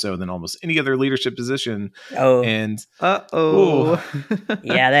development, more so than almost any other leadership position. Oh, and that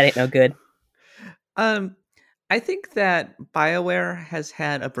ain't no good. I think that BioWare has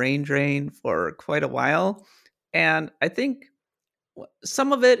had a brain drain for quite a while. And I think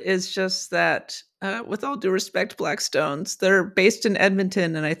some of it is just that, with all due respect, Blackstones, they're based in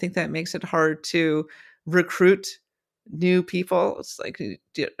Edmonton. And I think that makes it hard to recruit new people. It's like, do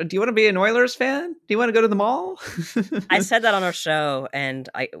you want to be an Oilers fan? Do you want to go to the mall? I said that on our show, and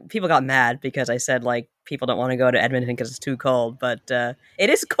people got mad because I said like people don't want to go to Edmonton because it's too cold. But it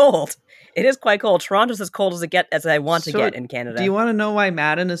is cold. It is quite cold. Toronto's as cold as I want to get in Canada. Do you want to know why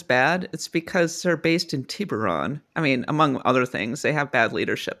Madden is bad? It's because they're based in Tiburon. I mean, among other things, they have bad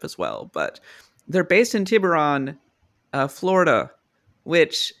leadership as well. But they're based in Tiburon, Florida,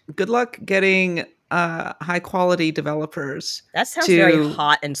 which good luck getting high quality developers. That sounds very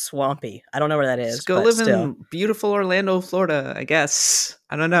hot and swampy. I don't know where that is. Go live in beautiful Orlando, Florida, I guess.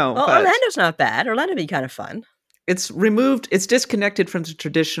 I don't know. Well, Orlando's not bad. Orlando would be kind of fun. It's removed. It's disconnected from the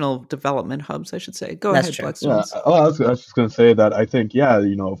traditional development hubs, I should say. That's ahead, Blackstones. Yeah, I was just going to say that I think,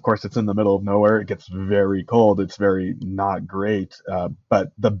 of course, it's in the middle of nowhere. It gets very cold. It's very not great.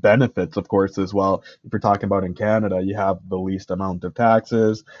 But the benefits, of course, as well. If you're talking about in Canada, you have the least amount of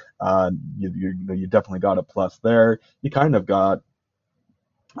taxes. You definitely got a plus there. You kind of got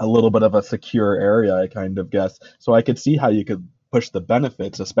a little bit of a secure area, I kind of guess. So I could see how you could push the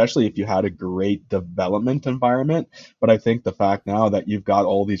benefits, especially if you had a great development environment. But I think the fact now that you've got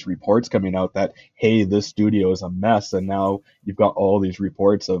all these reports coming out that, hey, this studio is a mess, and now you've got all these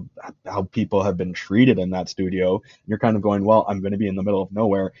reports of how people have been treated in that studio, you're kind of going, well, I'm going to be in the middle of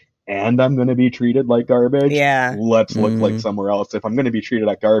nowhere and I'm going to be treated like garbage. Yeah. Let's look like somewhere else. If I'm going to be treated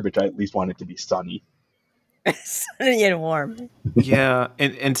like garbage, I at least want it to be sunny. Sunny and warm. Yeah,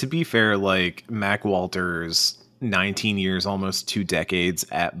 and to be fair, like Mac Walters, 19 years, almost 2 decades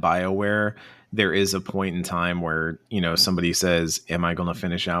at BioWare, there is a point in time where, somebody says, am I going to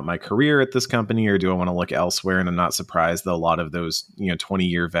finish out my career at this company or do I want to look elsewhere? And I'm not surprised that a lot of those,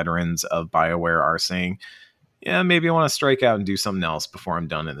 20-year veterans of BioWare are saying, yeah, maybe I want to strike out and do something else before I'm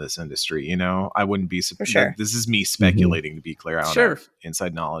done in this industry. I wouldn't be surprised. Sure. This is me speculating, to be clear. I don't have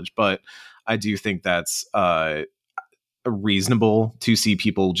inside knowledge, but I do think that's reasonable to see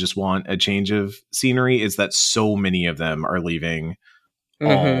people just want a change of scenery. Is that so many of them are leaving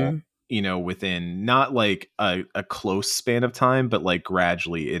all, within not like a close span of time, but like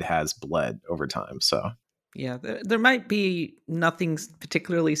gradually it has bled over time. So yeah, there might be nothing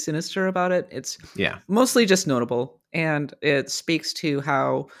particularly sinister about it. It's mostly just notable. And it speaks to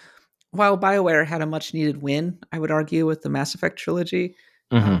how, while BioWare had a much needed win, I would argue, with the Mass Effect trilogy,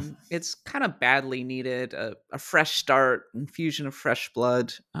 it's kind of badly needed a fresh start, infusion of fresh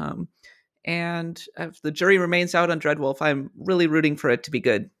blood. And if the jury remains out on Dreadwolf, I'm really rooting for it to be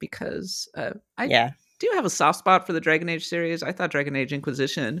good because I do have a soft spot for the Dragon Age series. I thought Dragon Age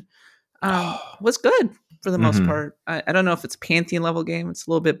Inquisition was good for the most part. I don't know if it's Pantheon level game. It's a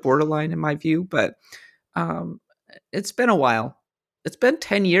little bit borderline in my view, but it's been a while. It's been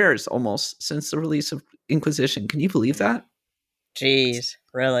 10 years almost since the release of Inquisition. Can you believe that? Jeez,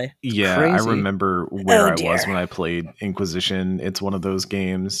 really? Yeah, Crazy. I remember where I was when I played Inquisition. It's one of those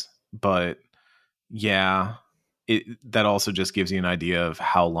games, but yeah, that also just gives you an idea of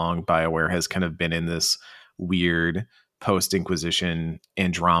how long BioWare has kind of been in this weird post-Inquisition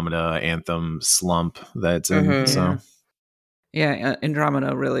Andromeda Anthem slump that's in. So yeah,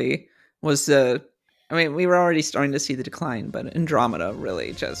 Andromeda really was we were already starting to see the decline, but Andromeda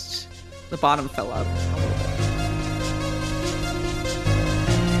really just, the bottom fell out a little bit.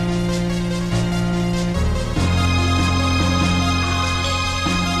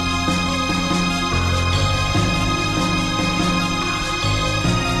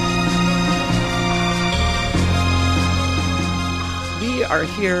 We are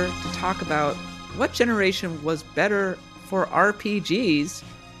here to talk about what generation was better for RPGs,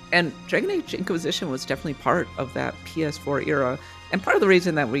 and Dragon Age Inquisition was definitely part of that PS4 era. And part of the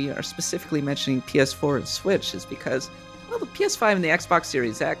reason that we are specifically mentioning PS4 and Switch is because, well, the PS5 and the Xbox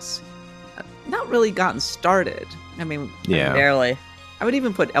Series X have not really gotten started. I mean, barely. I would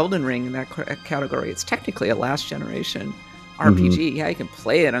even put Elden Ring in that category. It's technically a last generation RPG. Yeah, you can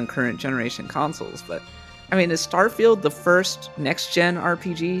play it on current generation consoles, but I mean, is Starfield the first next-gen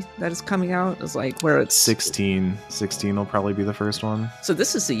RPG that is coming out? Is like where it's 16 will probably be the first one. So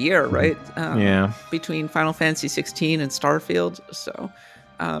this is the year, right? Yeah. Between Final Fantasy 16 and Starfield. So,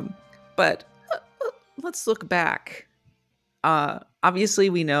 but let's look back. Obviously,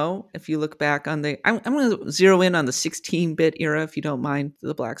 we know if you look back on I'm going to zero in on the 16-bit era, if you don't mind,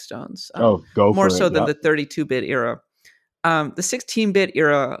 the Blackstones. Go for more it, so than the 32-bit era. The 16-bit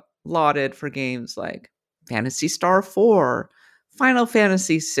era lauded for games like Phantasy Star 4, Final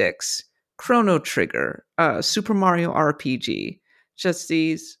Fantasy 6, Chrono Trigger, Super Mario RPG. Just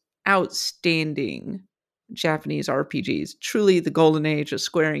these outstanding Japanese RPGs. Truly the golden age of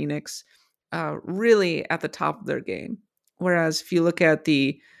Square Enix. Really at the top of their game. Whereas if you look at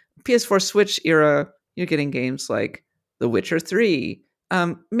the PS4 Switch era, you're getting games like The Witcher 3,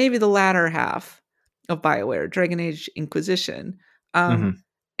 maybe the latter half of BioWare, Dragon Age Inquisition.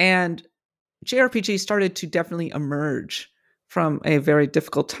 And JRPG started to definitely emerge from a very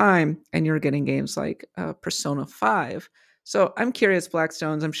difficult time, and you're getting games like Persona 5. So I'm curious,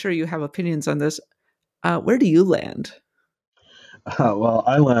 Blackstones, I'm sure you have opinions on this. Where do you land? Well,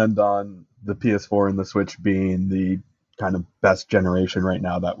 I land on the PS4 and the Switch being the kind of best generation right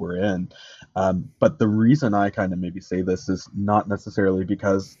now that we're in. But the reason I kind of maybe say this is not necessarily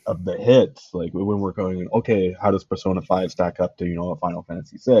because of the hits. Like when we're going, okay, how does Persona 5 stack up to, a Final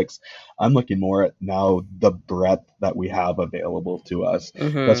Fantasy 6? I'm looking more at now the breadth that we have available to us.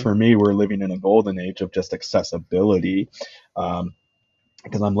 Because for me, we're living in a golden age of just accessibility.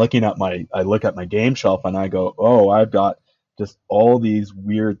 Because I look at my game shelf and I go, oh, I've got just all these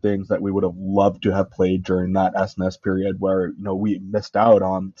weird things that we would have loved to have played during that SNES period where, we missed out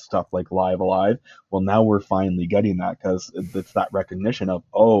on stuff like Live Alive. Well, now we're finally getting that because it's that recognition of,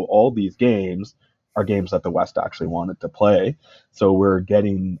 oh, all these games are games that the West actually wanted to play. So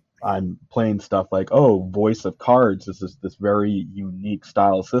I'm playing stuff like, oh, Voice of Cards. This is this very unique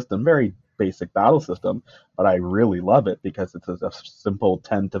style system, very basic battle system, but I really love it because it's a simple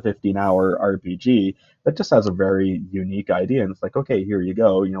 10 to 15 hour RPG that just has a very unique idea. And it's like, okay, here you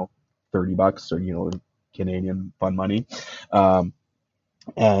go, $30 or, Canadian fun money.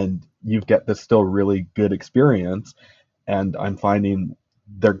 And you get this still really good experience. And I'm finding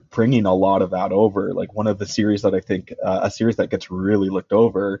they're bringing a lot of that over. Like one of the series that I think, a series that gets really looked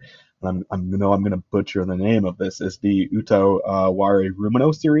over, and I'm going to butcher the name of this, is the Uto Ware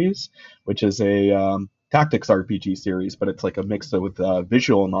Rumino series, which is a tactics RPG series, but it's like a mix with a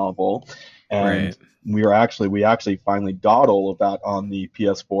visual novel. And we actually finally got all of that on the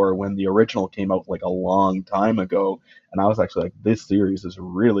PS4 when the original came out like a long time ago. And I was actually like, this series is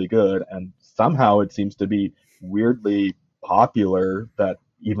really good. And somehow it seems to be weirdly popular, that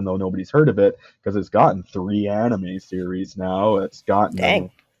even though nobody's heard of it, because it's gotten 3 anime series now. It's gotten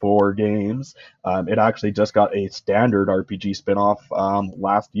 4 games. It actually just got a standard RPG spin-off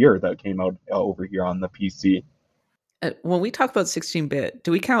last year that came out over here on the PC. When we talk about 16-bit,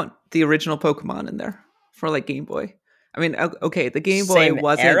 do we count the original Pokemon in there for like Game Boy? I mean, okay, the Game Boy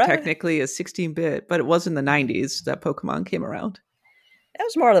wasn't technically a 16-bit, but it was in the 90s that Pokemon came around. That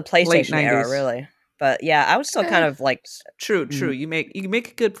was more of the PlayStation era, really. But yeah, I was still kind of like... True. You make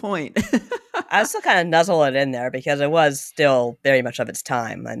a good point. I was still kind of nuzzle it in there because it was still very much of its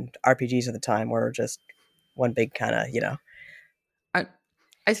time, and RPGs at the time were just one big kind of,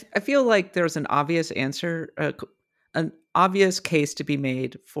 I feel like there's an obvious answer, an obvious case to be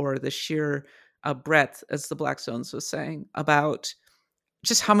made for the sheer breadth, as the Blackstones was saying, about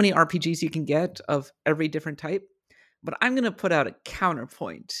just how many RPGs you can get of every different type. But I'm going to put out a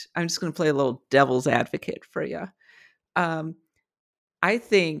counterpoint. I'm just going to play a little devil's advocate for you. I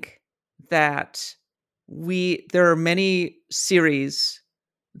think that there are many series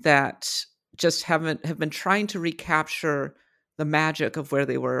that just have been trying to recapture the magic of where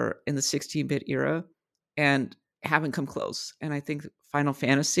they were in the 16-bit era and haven't come close. And I think Final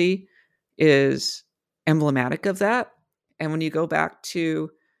Fantasy is emblematic of that. And when you go back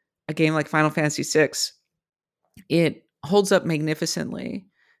to a game like Final Fantasy VI, it holds up magnificently,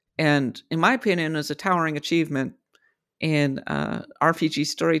 and in my opinion is a towering achievement in RPG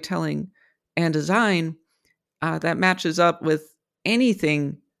storytelling and design that matches up with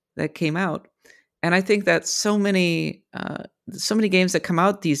anything that came out. And I think that so many games that come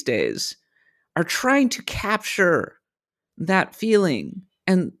out these days are trying to capture that feeling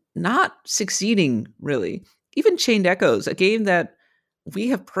and not succeeding, really. Even Chained Echoes, a game that we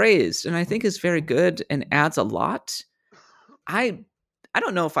have praised and I think is very good and adds a lot. I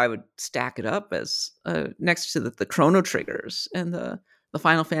don't know if I would stack it up as next to the Chrono Triggers and the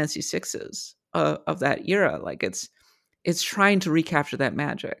Final Fantasy VIs of that era. Like it's trying to recapture that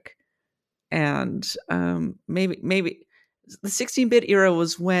magic. And maybe the 16-bit era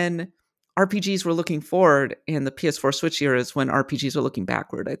was when RPGs were looking forward, and the PS4 Switch era is when RPGs are looking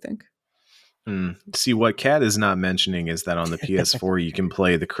backward, I think. See, what Kat is not mentioning is that on the PS4 you can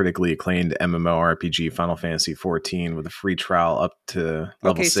play the critically acclaimed MMORPG Final Fantasy XIV with a free trial up to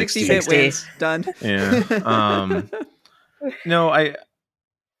level 60. 60-bit wins. Done. Yeah. No,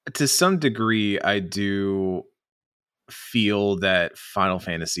 to some degree I do feel that Final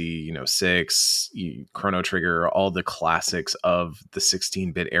Fantasy, 6, Chrono Trigger, all the classics of the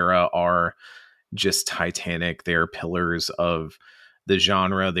 16-bit era are just titanic. They're pillars of the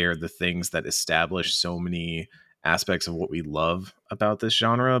genre. They're the things that establish so many aspects of what we love about this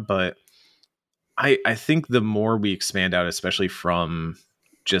genre. But I think the more we expand out, especially from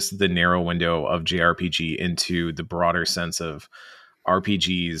just the narrow window of JRPG into the broader sense of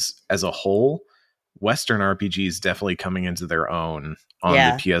RPGs as a whole, Western RPGs definitely coming into their own on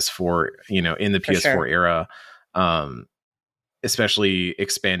the PS4, in the PS4 era, especially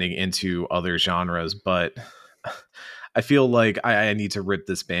expanding into other genres. But I feel like I need to rip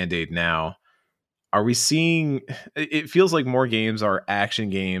this Band-Aid now. Are we seeing, it feels like more games are action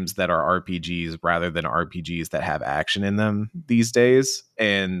games that are RPGs rather than RPGs that have action in them these days.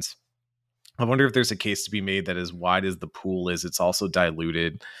 And I wonder if there's a case to be made that as wide as the pool is, it's also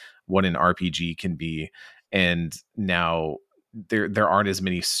diluted what an RPG can be. And now there aren't as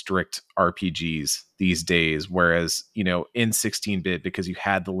many strict RPGs these days. Whereas, in 16-bit, because you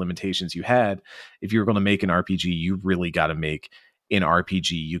had the limitations you had, if you were going to make an RPG, you really got to make an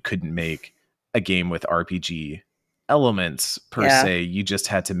RPG. You couldn't make a game with RPG elements per se. You just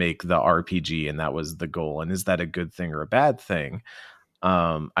had to make the RPG, and that was the goal. And is that a good thing or a bad thing?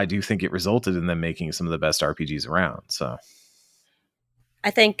 I do think it resulted in them making some of the best RPGs around. So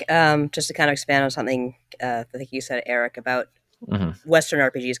I think just to kind of expand on something I think you said, Eric, about Western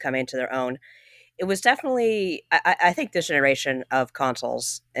RPGs coming into their own, it was definitely, I think this generation of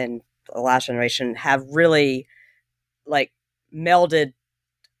consoles and the last generation have really like melded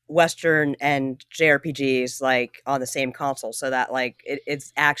Western and JRPGs like on the same console, so that like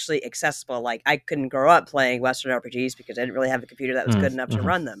it's actually accessible. Like I couldn't grow up playing Western RPGs because I didn't really have a computer that was good enough to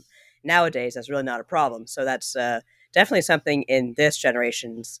run them. Nowadays, that's really not a problem. So that's definitely something in this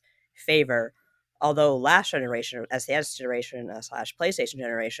generation's favor. Although last generation, SNES generation / PlayStation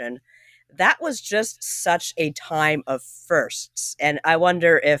generation, that was just such a time of firsts. And I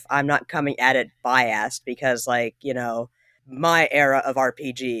wonder if I'm not coming at it biased because, like, my era of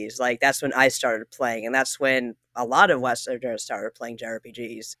RPGs, like that's when I started playing, and that's when a lot of Westerners started playing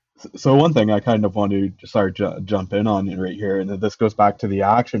JRPGs. So one thing I kind of want to jump in on right here, and this goes back to the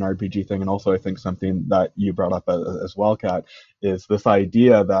action RPG thing, and also I think something that you brought up as well, Kat, is this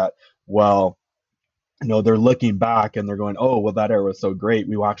idea that, well, they're looking back and they're going, oh, well, that era was so great.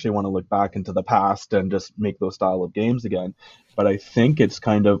 We actually want to look back into the past and just make those style of games again. But I think it's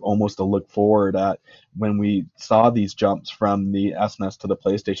kind of almost a look forward at when we saw these jumps from the SNES to the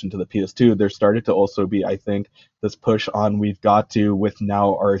PlayStation to the PS2, there started to also be, I think, this push on we've got to, with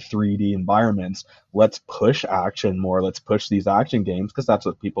now our 3D environments, let's push action more. Let's push these action games because that's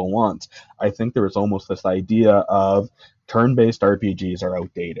what people want. I think there was almost this idea of turn-based RPGs are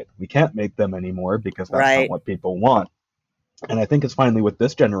outdated. We can't make them anymore because that's not what people want. And I think it's finally with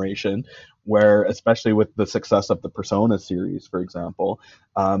this generation where, especially with the success of the Persona series, for example,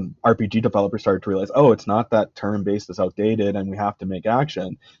 RPG developers started to realize, oh, it's not that turn-based is outdated and we have to make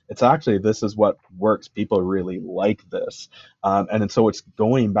action. It's actually, this is what works. People really like this. And so it's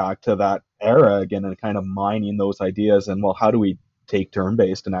going back to that era again and kind of mining those ideas and, well, how do we take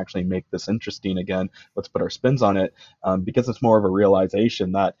turn-based and actually make this interesting again? Let's put our spins on it, because it's more of a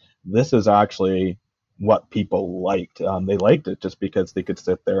realization that this is actually what people liked. They liked it just because they could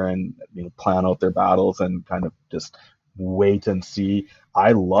sit there and plan out their battles and kind of just wait and see.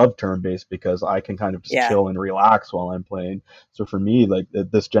 I love turn-based because I can kind of just chill and relax while I'm playing. So for me, like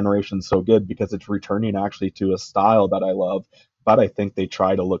this generation's so good because it's returning actually to a style that I love. But I think they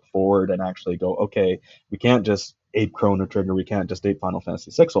try to look forward and actually go, okay, we can't just ape Chrono Trigger, we can't just ape Final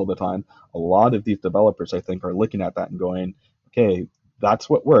Fantasy VI all the time. A lot of these developers, I think, are looking at that and going, okay, that's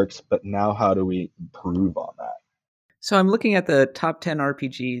what works, but now how do we improve on that? So I'm looking at the top 10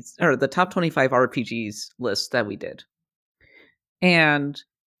 RPGs, or the top 25 RPGs list that we did. And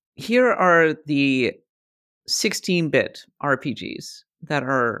here are the 16-bit RPGs that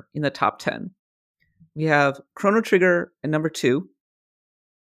are in the top 10. We have Chrono Trigger at number 2,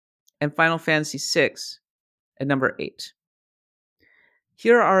 and Final Fantasy VI at number 8.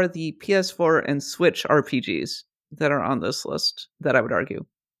 Here are the PS4 and Switch RPGs that are on this list that I would argue.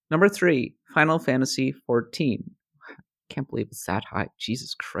 Number 3, Final Fantasy XIV. Can't believe it's that high.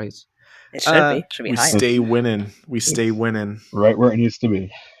 Jesus Christ. It should be. Should be high. Stay winning. We stay winning. Right where it needs to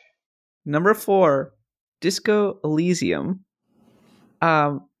be. Number 4, Disco Elysium.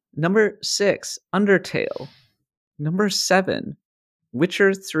 Number 6, Undertale. Number 7,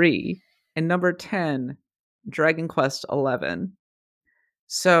 Witcher 3. And number 10, Dragon Quest 11.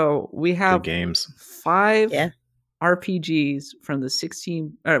 So we have good games. 5 RPGs from the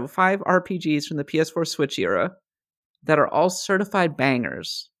 5 RPGs from the PS4 Switch era that are all certified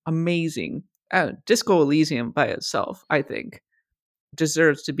bangers. Amazing. Disco Elysium by itself, I think,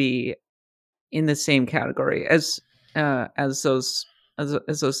 deserves to be in the same category as those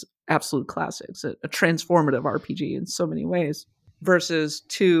absolute classics. A transformative RPG in so many ways versus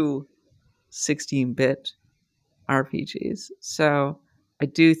 2 16-bit RPGs. So I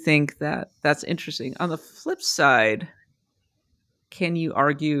do think that that's interesting. On the flip side, can you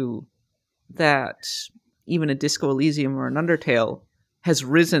argue that even a Disco Elysium or an Undertale has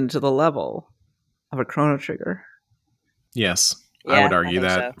risen to the level of a Chrono Trigger? Yes, Yeah, I would I argue think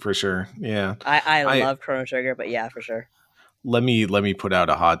that so. for sure. Yeah, I love Chrono Trigger, but yeah, for sure. let me put out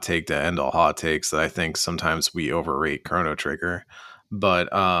a hot take to end all hot takes that I think sometimes we overrate Chrono Trigger, but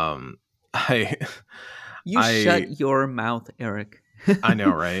I Shut your mouth, Eric. I know,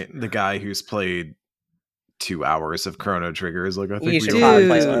 right? The guy who's played 2 hours of Chrono Trigger is like, I think You we should probably overrate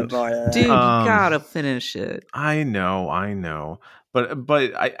play a it. little more than that. Dude, you Um, gotta finish it. I know.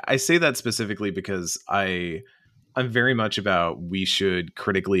 But I say that specifically because I'm very much about we should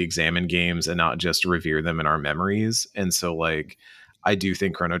critically examine games and not just revere them in our memories. And so like I do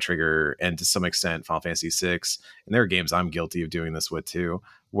think Chrono Trigger and to some extent Final Fantasy VI, and there are games I'm guilty of doing this with too,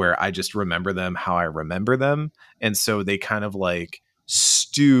 where I just remember them how I remember them. And so they kind of like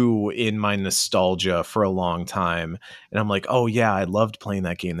stew in my nostalgia for a long time. And I'm like, oh yeah, I loved playing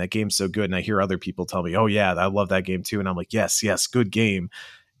that game. That game's so good. And I hear other people tell me, oh yeah, I love that game too. And I'm like, yes, good game.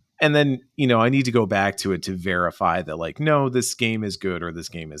 And then, you know, I need to go back to it to verify that like, no, this game is good or this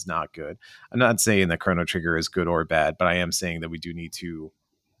game is not good. I'm not saying that Chrono Trigger is good or bad, but I am saying that we do need to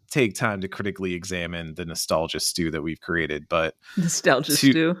take time to critically examine the nostalgia stew that we've created. But Nostalgia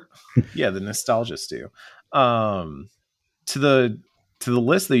stew. Yeah, the nostalgia stew. To the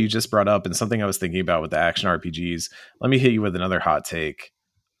list that you just brought up and something I was thinking about with the action RPGs, let me hit you with another hot take.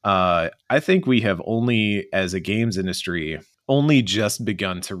 I think we have only, as a games industry, only just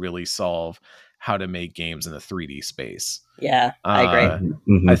begun to really solve how to make games in the 3D space. Yeah, I agree.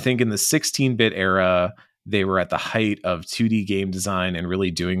 I think in the 16-bit era, they were at the height of 2D game design and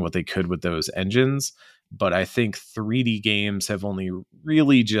really doing what they could with those engines. But I think 3D games have only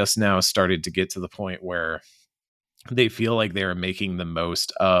really just now started to get to the point where they feel like they're making the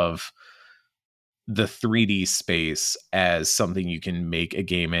most of the 3D space as something you can make a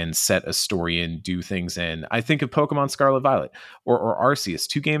game in, set a story in, do things in. I think of Pokemon Scarlet Violet or Arceus,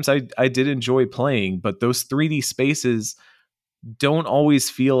 2 games I did enjoy playing, but those 3D spaces don't always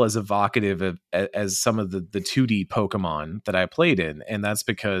feel as evocative as some of the 2D Pokemon that I played in. And that's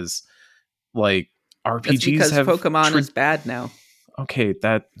because like RPGs That's because have Pokemon is bad now. Okay,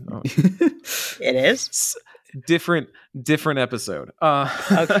 that It is different episode.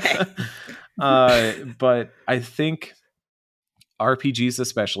 Okay. But I think RPGs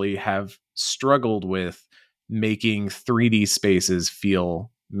especially have struggled with making 3D spaces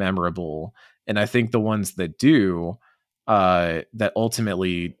feel memorable. And I think the ones that do, that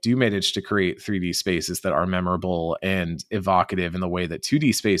ultimately do manage to create 3D spaces that are memorable and evocative in the way that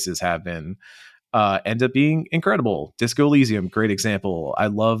 2D spaces have been, end up being incredible. Disco Elysium, great example. I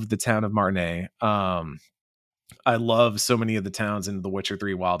love the town of Martinaise. I love so many of the towns in The Witcher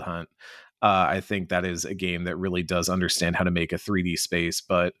 3 Wild Hunt. I think that is a game that really does understand how to make a 3D space,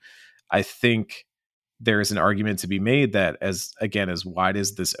 but I think there is an argument to be made that as wide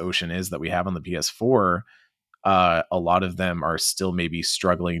as this ocean is that we have on the PS4, a lot of them are still maybe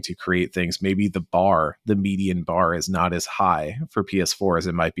struggling to create things. Maybe the median bar is not as high for PS4 as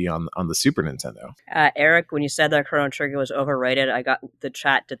it might be on the Super Nintendo. Eric, when you said that Chrono Trigger was overrated, I got the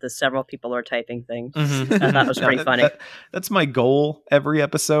chat did the several people are typing thing. Mm-hmm. I thought it was pretty funny. That's my goal every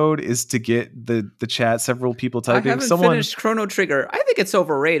episode is to get the chat, several people typing. I haven't finished Chrono Trigger. I think it's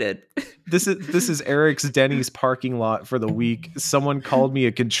overrated. This is Eric's Denny's parking lot for the week. Someone called me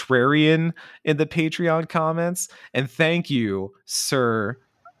a contrarian in the Patreon comments, and thank you, sir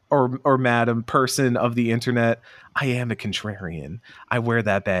or madam, person of the internet. I am a contrarian. I wear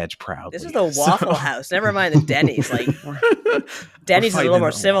that badge proudly. This is the Waffle House. Never mind the Denny's. Like Denny's is a little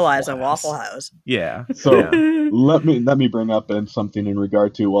more civilized than Waffle House. Yeah. So let me bring up something in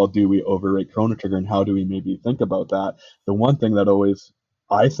regard to, well, do we overrate Chrono Trigger and how do we maybe think about that? The one thing that always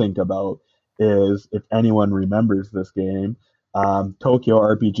I think about is, if anyone remembers this game, Tokyo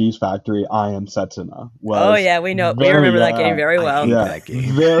RPG's factory, I Am Setsuna. Oh yeah, we know. We remember that game very well. That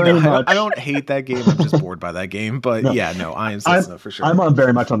game. Very much. I don't hate that game. I'm just bored by that game. But I Am Setsuna for sure. I'm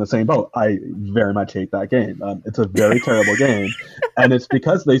very much on the same boat. I very much hate that game. It's a very terrible game, and it's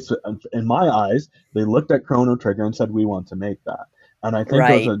because they, in my eyes, they looked at Chrono Trigger and said, "We want to make that." And I think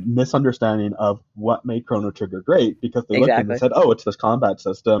there's a misunderstanding of what made Chrono Trigger great, because they looked and they said, oh, it's this combat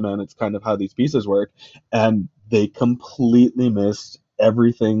system and it's kind of how these pieces work. And they completely missed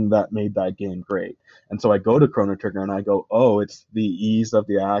everything that made that game great. And so I go to Chrono Trigger and I go, oh, it's the ease of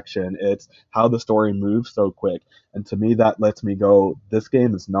the action. It's how the story moves so quick. And to me, that lets me go, this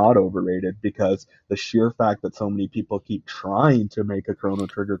game is not overrated, because the sheer fact that so many people keep trying to make a Chrono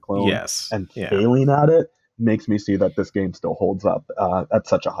Trigger clone and failing at it makes me see that this game still holds up at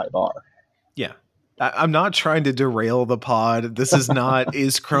such a high bar. Yeah. I'm not trying to derail the pod. This is not,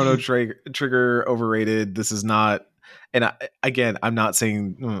 is Chrono Trigger overrated? This is not, and again, I'm not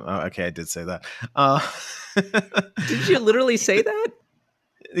saying, okay, I did say that. Did you literally say that?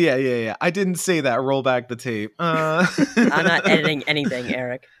 Yeah. I didn't say that. Roll back the tape. I'm not editing anything,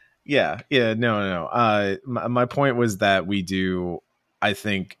 Eric. Yeah, no. My point was that we do, I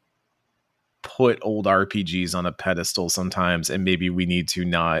think, put old RPGs on a pedestal sometimes, and maybe we need to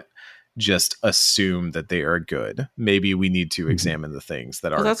not just assume that they are good. Maybe we need to examine the things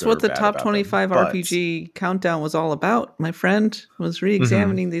that are. That's what the top 25 RPG countdown was all about. My friend was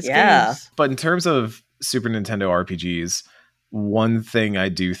re-examining these games. But in terms of Super Nintendo RPGs, one thing I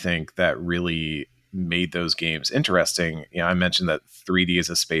do think that really made those games interesting, I mentioned that 3D is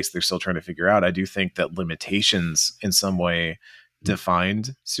a space they're still trying to figure out. I do think that limitations in some way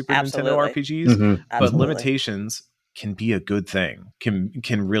defined Super Nintendo RPGs, but limitations can be a good thing, can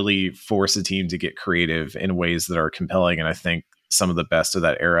really force a team to get creative in ways that are compelling. And I think some of the best of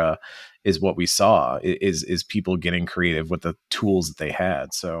that era is what we saw is people getting creative with the tools that they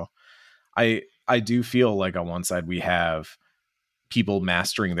had. So I do feel like on one side we have people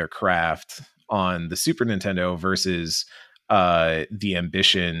mastering their craft on the Super Nintendo versus the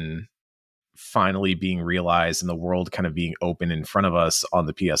ambition finally being realized and the world kind of being open in front of us on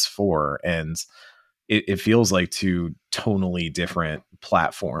the PS4. And it feels like two tonally different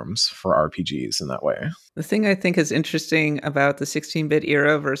platforms for RPGs in that way. The thing I think is interesting about the 16-bit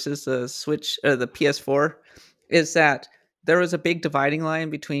era versus the Switch or the PS4 is that there was a big dividing line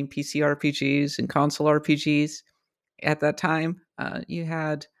between PC RPGs and console RPGs at that time. You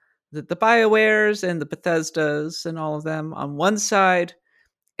had the BioWares and the Bethesdas and all of them on one side,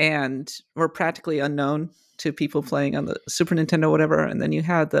 and were practically unknown to people playing on the Super Nintendo, whatever. And then you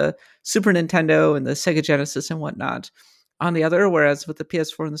had the Super Nintendo and the Sega Genesis and whatnot on the other. Whereas with the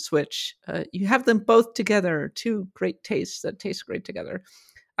PS4 and the Switch, you have them both together, two great tastes that taste great together.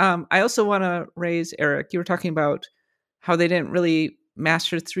 I also want to raise, Eric, you were talking about how they didn't really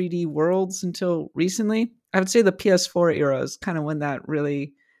master 3D worlds until recently. I would say the PS4 era is kind of when that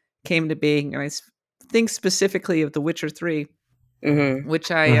really came to being. And I think specifically of The Witcher 3,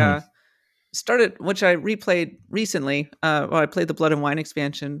 which I which I replayed recently. I played the Blood and Wine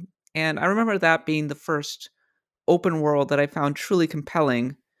expansion, and I remember that being the first open world that I found truly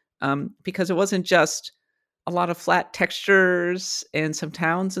compelling, because it wasn't just a lot of flat textures and some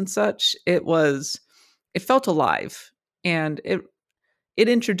towns and such. It felt alive, and it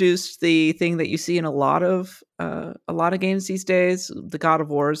introduced the thing that you see in a lot of games these days, the God of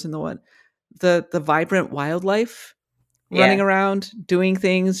Wars and the vibrant wildlife running around, doing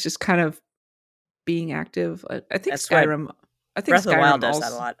things, just kind of being active. I think That's Skyrim. I think Breath of the Skyrim Wild does also,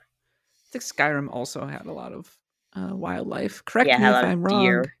 that a lot. I think Skyrim also had a lot of wildlife. Correct me if had a lot I'm of wrong.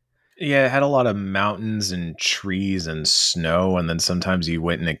 deer. Yeah, it had a lot of mountains and trees and snow, and then sometimes you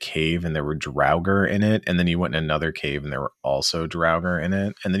went in a cave and there were Draugr in it, and then you went in another cave and there were also Draugr in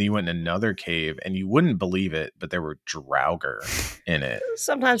it, and then you went in another cave and you wouldn't believe it, but there were Draugr in it.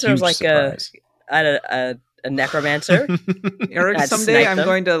 Sometimes there was like a necromancer. Eric, I'd someday snipe I'm them.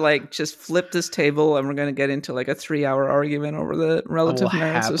 going to just flip this table and we're going to get into like a 3-hour argument over the relative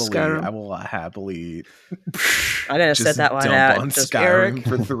merits of Skyrim. I will happily I'm gonna just set that one dump out. on Just Skyrim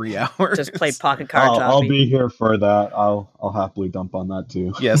for 3 hours. just play pocket card I'll zombie. be here for that. I'll happily dump on that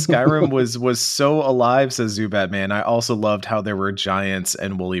too. Yeah, Skyrim was so alive, says Zubat Man. I also loved how there were giants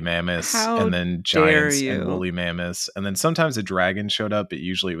and woolly mammoths, How and then dare giants you. and woolly mammoths, and then sometimes a dragon showed up, but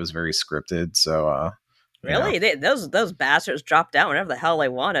usually it was very scripted. So, Really? Those bastards dropped down whenever the hell they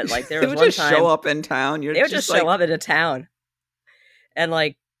wanted. Like there They was would one just time show up in town. they would just show up in a town, and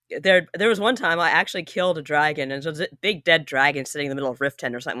like there was one time I actually killed a dragon, and it was a big dead dragon sitting in the middle of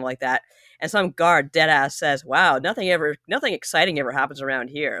Riften or something like that. And some guard dead ass says, "Wow, nothing exciting ever happens around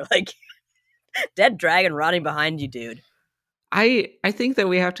here." Like dead dragon rotting behind you, dude. I think that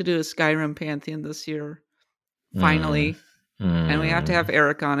we have to do a Skyrim Pantheon this year, finally, and we have to have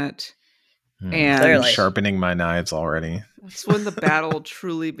Eric on it. And Clearly. sharpening my knives already. that's when the battle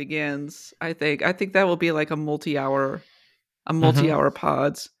truly begins. I think that will be like a multi-hour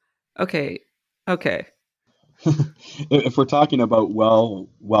pods. Okay. If we're talking about well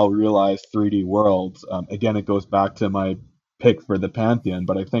realized 3D worlds, again, it goes back to my pick for the Pantheon,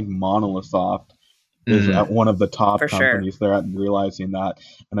 but I think Monolith Soft is at one of the top For sure. companies there at realizing that.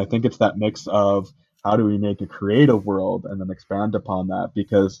 And I think it's that mix of how do we make a creative world and then expand upon that,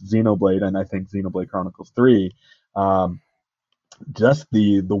 because Xenoblade, and I think Xenoblade Chronicles 3, just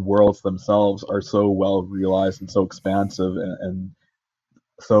the worlds themselves are so well realized and so expansive and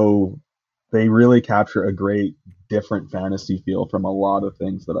so they really capture a great different fantasy feel from a lot of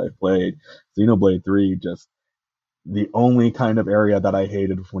things that I've played. Xenoblade 3, just the only kind of area that I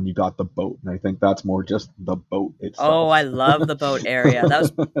hated was when you got the boat, and I think that's more just the boat itself. Oh, I love the boat area. That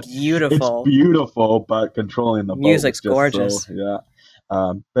was beautiful. It's beautiful, but controlling the music's boat was just gorgeous. So,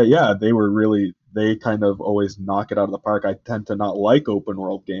 yeah. But yeah, they kind of always knock it out of the park. I tend to not like open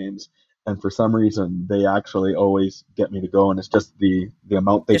world games, and for some reason they actually always get me to go, and it's just the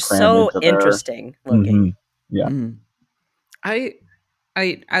amount they cram so into interesting looking. Yeah.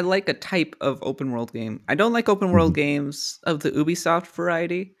 I like a type of open world game. I don't like open world games of the Ubisoft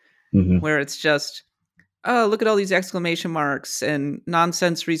variety, where it's just, oh, look at all these exclamation marks and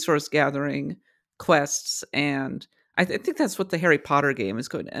nonsense resource gathering quests. And I think that's what the Harry Potter game is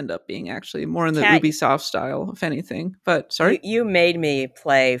going to end up being, actually, more in the Ubisoft style, if anything. But sorry, you made me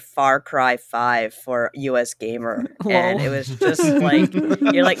play Far Cry 5 for US Gamer, and it was just like,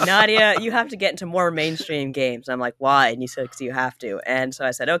 you're like, Nadia, you have to get into more mainstream games. I'm like, why? And you said, because you have to. And so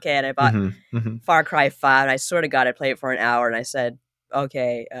I said, okay, and I bought Far Cry 5, and I sort of got it, played it for an hour, and I said,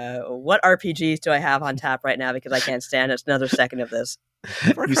 okay, what RPGs do I have on tap right now, because I can't stand another second of this.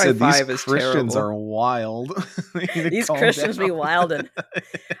 Far You Cry said 5 these is Christians terrible. are wild. These Christians be wild, and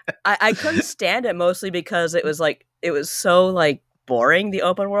I couldn't stand it, mostly because it was so like boring, the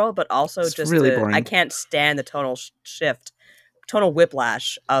open world, but also It's just really boring. I can't stand the tonal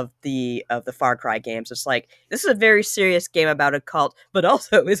whiplash of the Far Cry games. It's like, this is a very serious game about a cult, but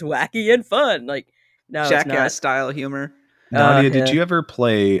also is wacky and fun. Like, no, it's not. Jackass style humor. Nadia, yeah. did you ever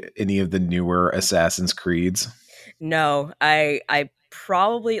play any of the newer Assassin's Creeds? No, I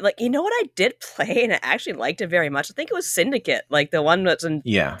probably, like, you know what I did play and I actually liked it very much? I think it was Syndicate, like the one that's in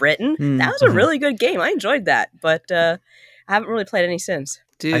Britain. That was a really good game. I enjoyed that, but I haven't really played any since.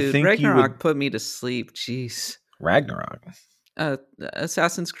 Dude, Ragnarok put me to sleep. Jeez. Ragnarok?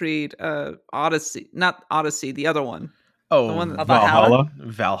 Assassin's Creed, Odyssey. Not Odyssey, the other one. Oh, the one Valhalla.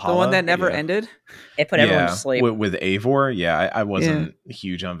 The one that never ended. It put everyone to sleep. With Eivor, I wasn't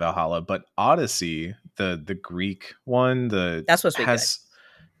huge on Valhalla, but Odyssey, the Greek one, that's supposed to be good.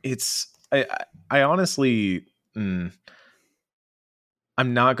 It's I honestly, I'm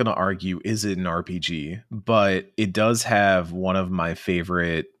not going to argue is it an RPG, but it does have one of my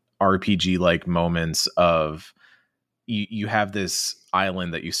favorite RPG like moments of you have this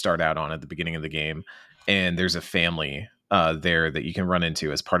island that you start out on at the beginning of the game, and there's a family there that you can run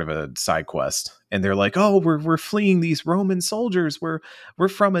into as part of a side quest, and they're like, "Oh, we're fleeing these Roman soldiers. We're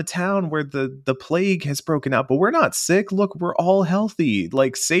from a town where the plague has broken out, but we're not sick. Look, we're all healthy.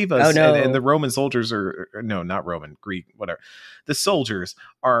 Like, save us!" Oh, no. And the Roman soldiers are no, not Roman, Greek, whatever. The soldiers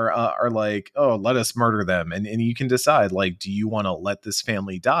are like, "Oh, let us murder them," and you can decide, like, do you want to let this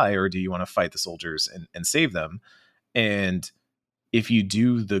family die, or do you want to fight the soldiers and save them? And if you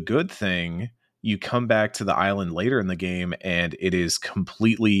do the good thing, you come back to the island later in the game and it is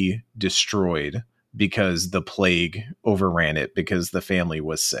completely destroyed because the plague overran it, because the family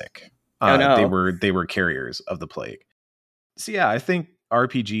was sick. They were carriers of the plague. So yeah, I think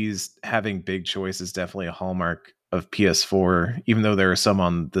RPGs having big choice is definitely a hallmark of PS4, even though there are some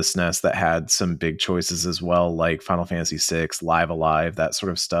on the SNES that had some big choices as well, like Final Fantasy VI, Live Alive, that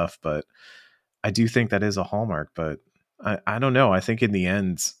sort of stuff. But I do think that is a hallmark, but I don't know. I think in the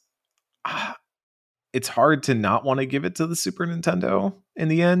end, it's hard to not want to give it to the Super Nintendo. In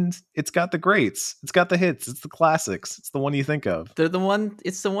the end, it's got the greats, it's got the hits, it's the classics, it's the one you think of.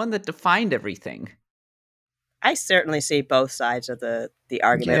 It's the one that defined everything. I certainly see both sides of the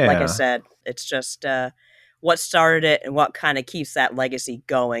argument. Yeah. Like I said, it's just what started it and what kind of keeps that legacy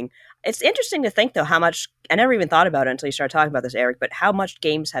going. It's interesting to think, though, how much, I never even thought about it until you started talking about this, Eric, but how much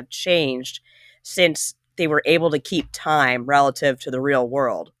games have changed since they were able to keep time relative to the real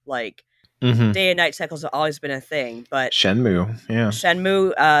world. Like, day and night cycles have always been a thing, but Shenmue,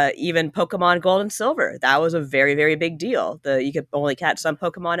 even Pokemon Gold and Silver, that was a very, very big deal. You could only catch some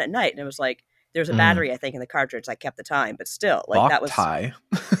Pokemon at night, and it was like, there's a battery, I think, in the cartridge that kept the time, but still, like, that was...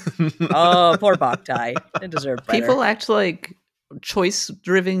 Oh, poor Boktai. It deserved better. People act like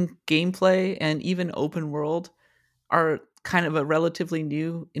choice-driven gameplay and even open world are kind of a relatively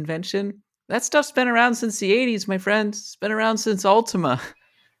new invention. That stuff's been around since the 80s, my friend. It's been around since Ultima.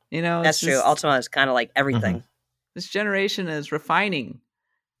 You know, that's true. Ultima is kind of like everything. This generation is refining.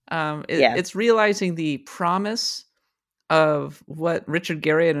 It's realizing the promise of what Richard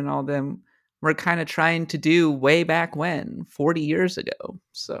Garriott and all them were kind of trying to do way back when, 40 years ago.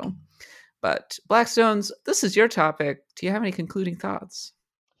 So, but Blackstones, this is your topic. Do you have any concluding thoughts?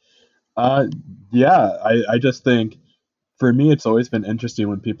 Yeah, I just think, for me, it's always been interesting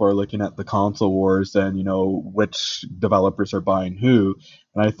when people are looking at the console wars and, you know, which developers are buying who.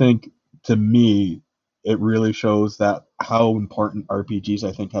 And I think to me, it really shows that how important RPGs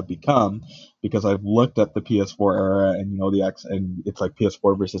I think have become, because I've looked at the PS4 era and the X, and it's like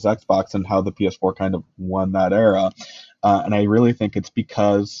PS4 versus Xbox and how the PS4 kind of won that era, and I really think it's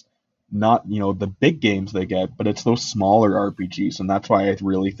because not the big games they get, but it's those smaller RPGs, and that's why I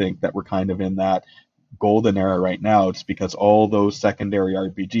really think that we're kind of in that golden era right now. It's because all those secondary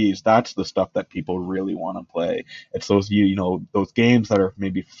RPGs, that's the stuff that people really want to play. It's those those games that are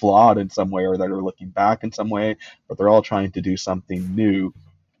maybe flawed in some way or that are looking back in some way, but they're all trying to do something new.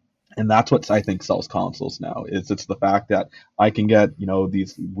 And that's what I think sells consoles now. It's the fact that I can get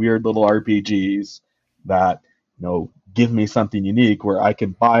these weird little RPGs that give me something unique where I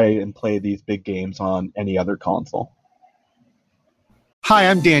can buy and play these big games on any other console. Hi,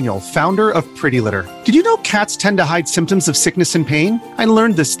 I'm Daniel, founder of Pretty Litter. Did you know cats tend to hide symptoms of sickness and pain? I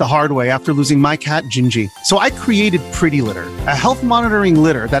learned this the hard way after losing my cat, Gingy. So I created Pretty Litter, a health monitoring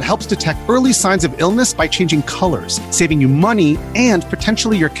litter that helps detect early signs of illness by changing colors, saving you money and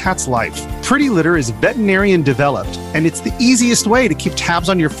potentially your cat's life. Pretty Litter is veterinarian developed, and it's the easiest way to keep tabs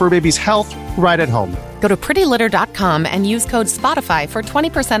on your fur baby's health right at home. Go to prettylitter.com and use code SPOTIFY for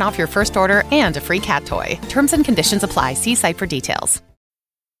 20% off your first order and a free cat toy. Terms and conditions apply. See site for details.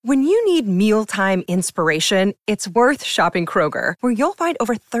 When you need mealtime inspiration, it's worth shopping Kroger, where you'll find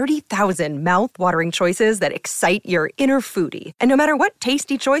over 30,000 mouth-watering choices that excite your inner foodie. And no matter what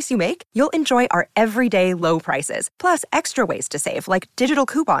tasty choice you make, you'll enjoy our everyday low prices, plus extra ways to save, like digital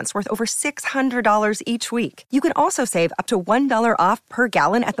coupons worth over $600 each week. You can also save up to $1 off per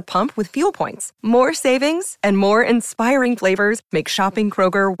gallon at the pump with fuel points. More savings and more inspiring flavors make shopping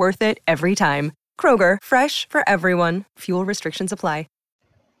Kroger worth it every time. Kroger, fresh for everyone. Fuel restrictions apply.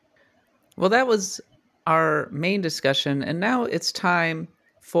 Well, that was our main discussion, and now it's time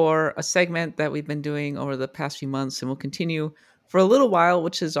for a segment that we've been doing over the past few months and will continue for a little while,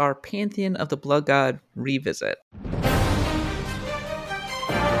 which is our Pantheon of the Blood God revisit.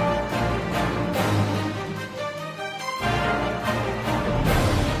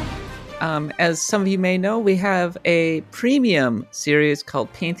 As some of you may know, we have a premium series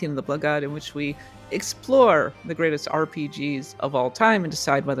called Pantheon of the Blood God, in which we explore the greatest RPGs of all time and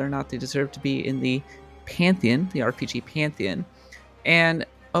decide whether or not they deserve to be in the Pantheon, the RPG Pantheon. And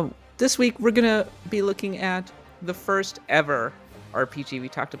this week we're going to be looking at the first ever RPG we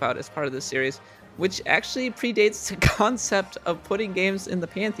talked about as part of this series, which actually predates the concept of putting games in the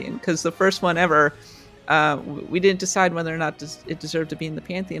Pantheon, because the first one ever, we didn't decide whether or not it deserved to be in the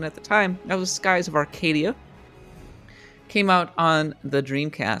Pantheon at the time. That was Skies of Arcadia. Came out on the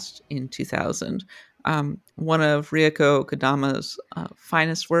Dreamcast in 2000. One of Ryoko Kodama's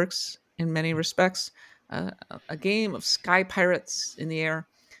finest works in many respects. A game of sky pirates in the air.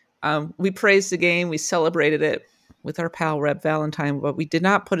 We praised the game. We celebrated it with our pal Reb Valentine, but we did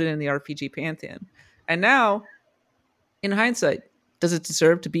not put it in the RPG Pantheon. And now, in hindsight, does it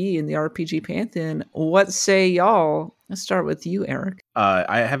deserve to be in the RPG Pantheon? What say y'all? Let's start with you, Eric.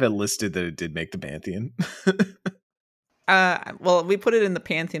 I have it listed that it did make the Pantheon. Well, we put it in the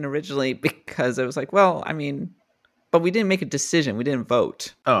Pantheon originally because it was like, well, I mean, but we didn't make a decision. We didn't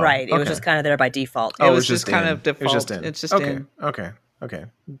vote. Oh, right. It was just kind of there by default. It was just kind of default. It was just in. It's just okay. in. Okay.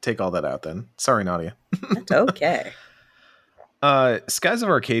 Take all that out then. Sorry, Nadia. That's okay. Skies of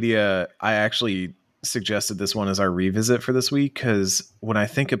Arcadia, I actually suggested this one as our revisit for this week because when I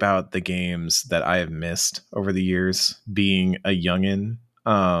think about the games that I have missed over the years being a youngin',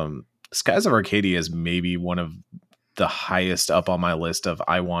 Skies of Arcadia is maybe one of the highest up on my list of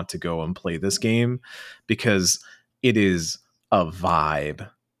I want to go and play this game because it is a vibe.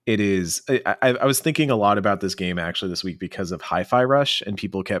 It is. I was thinking a lot about this game actually this week because of Hi-Fi Rush, and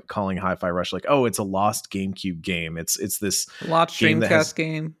people kept calling Hi-Fi Rush like, oh, it's a lost GameCube game. It's this lost Dreamcast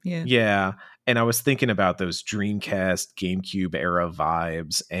game. Yeah. And I was thinking about those Dreamcast, GameCube era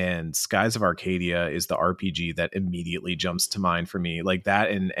vibes, and Skies of Arcadia is the RPG that immediately jumps to mind for me, like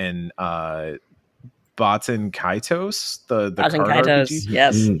that and Baten Kaitos, the card RPG.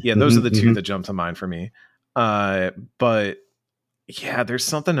 Yes. Yeah, those are the two that jump to mind for me. But yeah, there's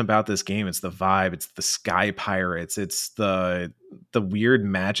something about this game. It's the vibe. It's the sky pirates. It's the weird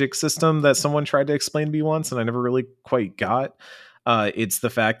magic system that someone tried to explain to me once, and I never really quite got. It's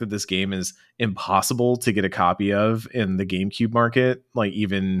the fact that this game is impossible to get a copy of in the GameCube market, like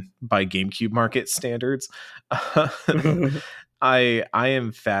even by GameCube market standards. I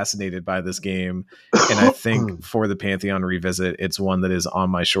am fascinated by this game, and I think for the Pantheon revisit, it's one that is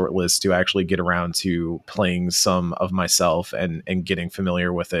on my short list to actually get around to playing some of myself and getting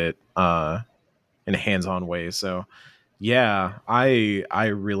familiar with it in a hands-on way. So yeah, I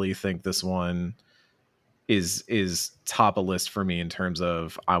really think this one is top of list for me in terms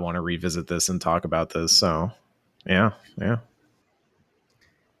of I want to revisit this and talk about this. So yeah. How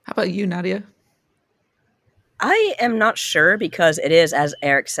about you, Nadia? I am not sure, because it is, as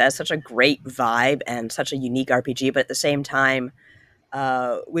Eric says, such a great vibe and such a unique RPG, but at the same time,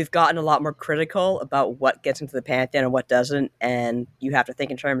 we've gotten a lot more critical about what gets into the Pantheon and what doesn't, and you have to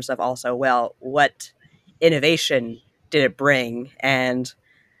think in terms of also, well, what innovation did it bring? And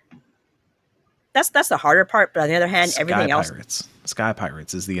that's the harder part, but on the other hand, everything else... Sky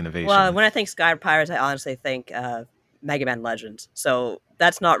Pirates is the innovation. Well, when I think Sky Pirates, I honestly think Mega Man Legends, so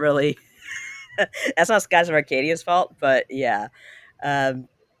that's not really... That's not Skies of Arcadia's fault, but yeah.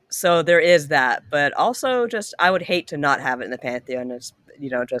 So there is that, but also just I would hate to not have it in the Pantheon. It's,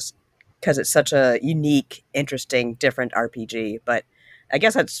 just because it's such a unique, interesting, different RPG. But I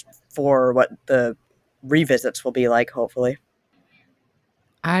guess that's for what the revisits will be like, hopefully.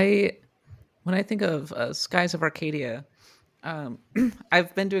 When I think of Skies of Arcadia,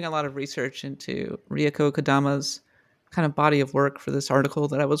 I've been doing a lot of research into Ryoko Kodama's kind of body of work for this article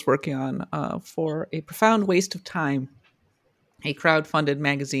that I was working on for A Profound Waste of Time, a crowdfunded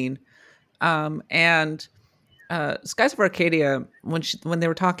magazine. And Skies of Arcadia, when they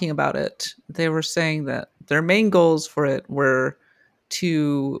were talking about it, they were saying that their main goals for it were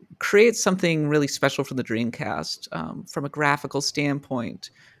to create something really special for the Dreamcast, from a graphical standpoint,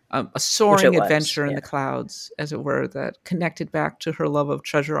 a soaring adventure in the clouds, as it were, that connected back to her love of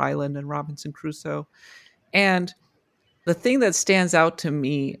Treasure Island and Robinson Crusoe. And the thing that stands out to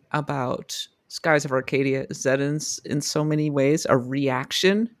me about Skies of Arcadia is that in so many ways a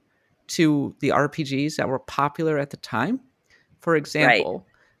reaction to the RPGs that were popular at the time. For example,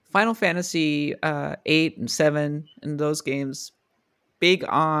 Final Fantasy 8 and 7 and those games, big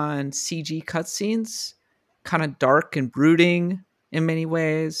on CG cutscenes, kind of dark and brooding in many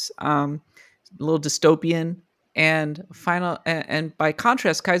ways, a little dystopian. And by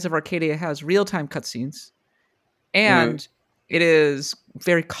contrast, Skies of Arcadia has real-time cutscenes. And it is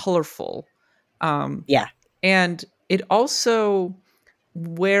very colorful. And it also,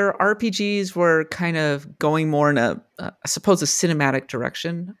 where RPGs were kind of going more in I suppose, a cinematic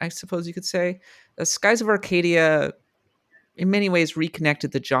direction, I suppose you could say, Skies of Arcadia, in many ways,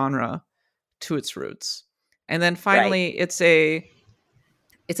 reconnected the genre to its roots. And then finally, it's a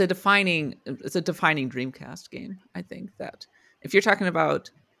defining Dreamcast game. I think that if you're talking about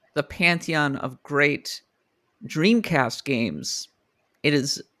the pantheon of great Dreamcast games, it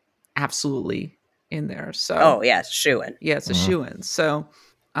is absolutely in there. So it's a shoo-in. Yeah, it's a shoo-in. So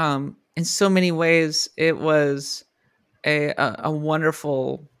in so many ways, it was a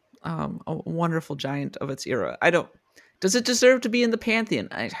wonderful giant of its era. Does it deserve to be in the Pantheon?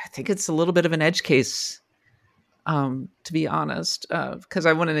 I think it's a little bit of an edge case, to be honest, because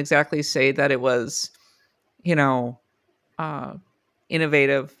I wouldn't exactly say that it was,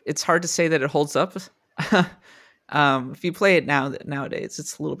 innovative. It's hard to say that it holds up. If you play it nowadays,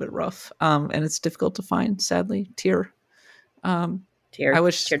 it's a little bit rough, and it's difficult to find, sadly. I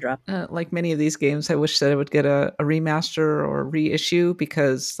wish, teardrop. Like many of these games, I wish that it would get a remaster or reissue,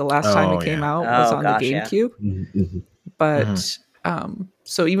 because the last time it came out was on the GameCube. Mm-hmm. But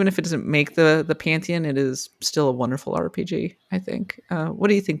so even if it doesn't make the Pantheon, it is still a wonderful RPG, I think. What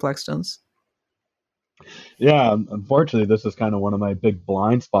do you think, Blackstones? Yeah, unfortunately, this is kind of one of my big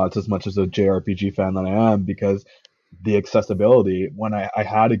blind spots, as much as a JRPG fan that I am, because the accessibility, when I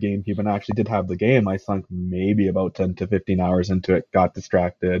had a GameCube and I actually did have the game, I sunk maybe about 10 to 15 hours into it, got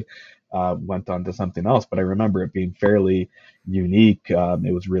distracted, went on to something else. But I remember it being fairly unique.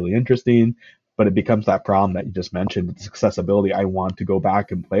 It was really interesting, but it becomes that problem that you just mentioned. It's accessibility. I want to go back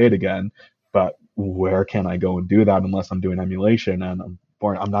and play it again, but where can I go and do that unless I'm doing emulation? And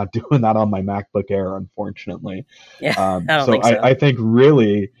I'm not doing that on my MacBook Air, unfortunately. Yeah, I think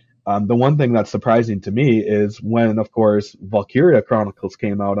really the one thing that's surprising to me is when, of course, Valkyria Chronicles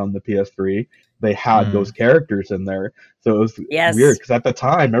came out on the PS3, they had those characters in there. So it was weird, because at the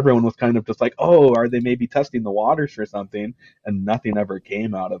time, everyone was kind of just like, oh, are they maybe testing the waters for something? And nothing ever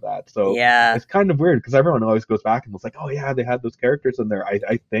came out of that. So it's kind of weird, because everyone always goes back and was like, oh, yeah, they had those characters in there.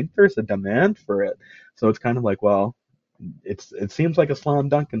 I think there's a demand for it. So it's kind of like, well, it seems like a slam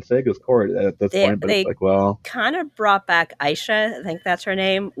dunk in Sega's court at this point, but it's like, well, kind of brought back Aisha, I think that's her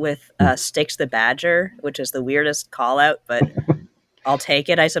name, with Styx the Badger, which is the weirdest call out, but I'll take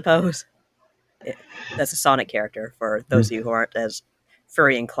it, I suppose. That's a Sonic character for those of you who aren't as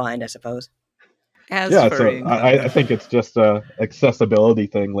furry inclined, I suppose. I think it's just a accessibility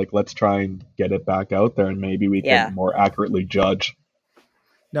thing. Like, let's try and get it back out there, and maybe we can more accurately judge.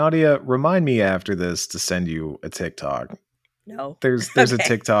 Nadia, remind me after this to send you a TikTok. No. There's a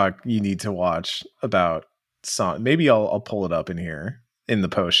TikTok you need to watch about song. Maybe I'll pull it up in here in the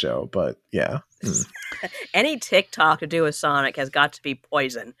post show, but yeah. Any TikTok to do with Sonic has got to be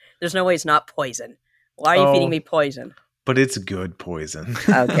poison. There's no way it's not poison. Why are you feeding me poison? But it's good poison.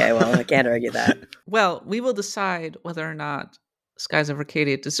 Okay, well, I can't argue that. Well, we will decide whether or not Skies of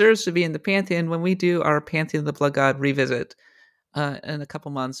Arcadia deserves to be in the Pantheon when we do our Pantheon of the Blood God revisit in a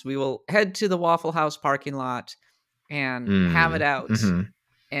couple months. We will head to the Waffle House parking lot and have it out. Mm-hmm.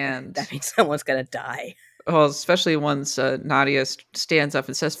 And that means someone's going to die. Well, especially once Nadia stands up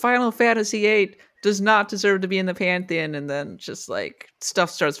and says, Final Fantasy VIII does not deserve to be in the Pantheon. And then just like stuff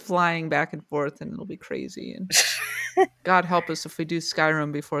starts flying back and forth and it'll be crazy. And God help us if we do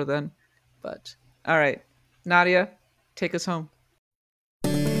Skyrim before then. But all right, Nadia, take us home.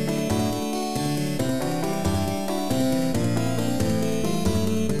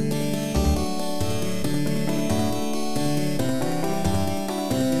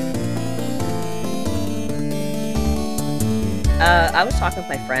 I was talking with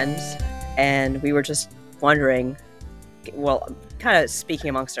my friends, and we were just wondering, well, kind of speaking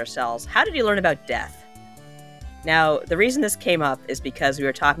amongst ourselves, how did you learn about death? Now, the reason this came up is because we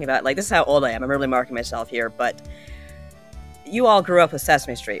were talking about, like, this is how old I am. I'm really marking myself here, but you all grew up with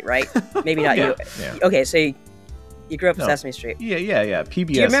Sesame Street, right? Maybe not you. Yeah. Okay, so you grew up with Sesame Street. Yeah. PBS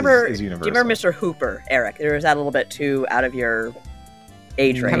do you remember, is universal. Do you remember Mr. Hooper, Eric? Or is that a little bit too out of your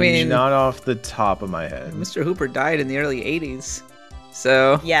age range? I mean, not off the top of my head. Mr. Hooper died in the early 80s.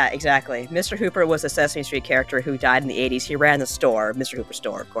 So yeah, exactly. Mr. Hooper was a Sesame Street character who died in the 80s. He ran the store, Mr. Hooper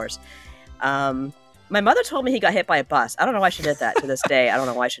store, of course. My mother told me he got hit by a bus. I don't know why she did that to this day. I don't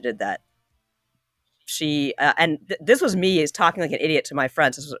know why she did that. She this was me is talking like an idiot to my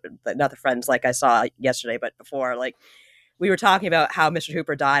friends. This was not the friends like I saw yesterday, but before, like we were talking about how Mr.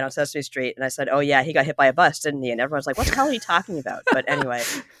 Hooper died on Sesame Street, and I said, "Oh yeah, he got hit by a bus, didn't he?" And everyone's like, "What the hell are you talking about?" But anyway.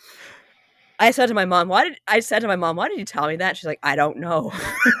 I said to my mom, why did you tell me that? She's like, I don't know.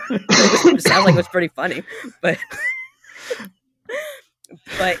 It sounds like it was pretty funny. But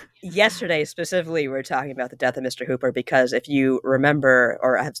yesterday specifically, we were talking about the death of Mr. Hooper because if you remember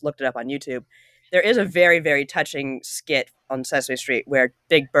or have looked it up on YouTube, there is a very, very touching skit on Sesame Street where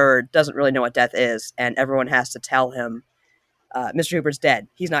Big Bird doesn't really know what death is and everyone has to tell him, Mr. Hooper's dead.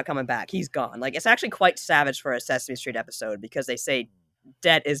 He's not coming back. He's gone. Like, it's actually quite savage for a Sesame Street episode because they say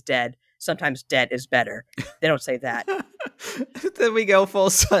dead is dead. Sometimes dead is better. They don't say that. Then we go full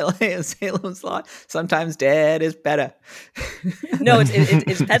Salem's Lot. Sometimes dead is better. No, it's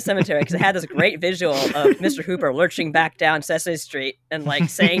Pet Sematary because it had this great visual of Mr. Hooper lurching back down Sesame Street and like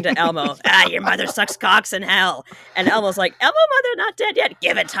saying to Elmo, your mother sucks cocks in hell. And Elmo's like, Elmo, mother, not dead yet.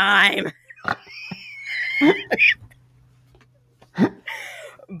 Give it time.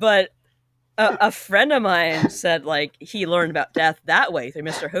 But a friend of mine said, like, he learned about death that way through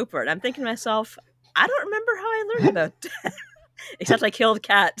Mr. Hooper. And I'm thinking to myself, I don't remember how I learned about death. Except I killed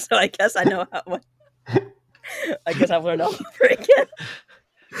Cat, so I guess I know how. I guess I've learned all over again.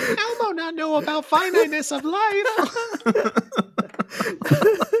 Elmo not know about finiteness of life.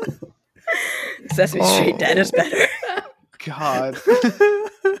 Sesame Street dead is better. God.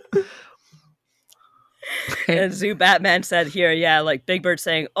 And Zoo Batman said here, like Big Bird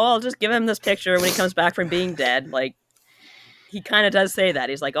saying, I'll just give him this picture when he comes back from being dead. Like, he kind of does say that.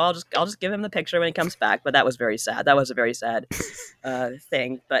 He's like, I'll just give him the picture when he comes back. But that was very sad. That was a very sad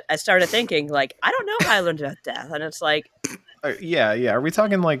thing. But I started thinking, like, I don't know how I learned about death. And it's like... Yeah. Are we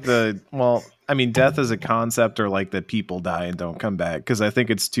talking like death as a concept or like that people die and don't come back? Because I think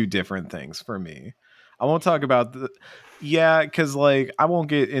it's two different things for me. I won't talk about because like I won't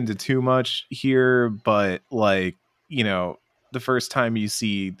get into too much here, but like, you know, the first time you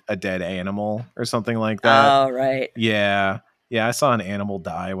see a dead animal or something like that. Oh, right. Yeah, I saw an animal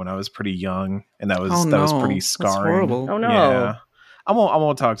die when I was pretty young, and that was pretty scarring. That's horrible. Oh no. Yeah. I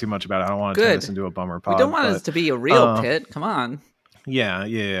won't talk too much about it. I don't want to turn this into a bummer pod. We don't want it to be a real pit. Come on.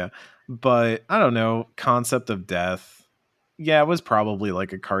 Yeah. But I don't know. Concept of death. Yeah, it was probably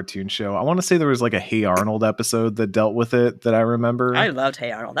like a cartoon show. I want to say there was like a Hey Arnold episode that dealt with it that I remember. I loved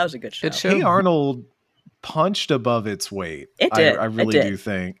Hey Arnold. That was a good show. Hey Arnold punched above its weight. It did. I really do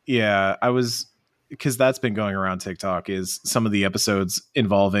think. Yeah, because that's been going around TikTok is some of the episodes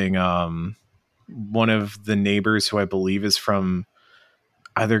involving one of the neighbors who I believe is from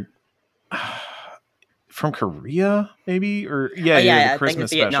either from Korea, maybe, or the Christmas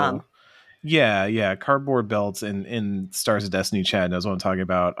special. Vietnam. Yeah, Cardboard Belts and Stars of Destiny. Chad knows what I'm talking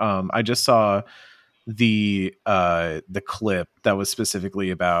about. I just saw the clip that was specifically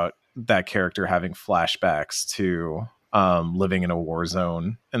about that character having flashbacks to living in a war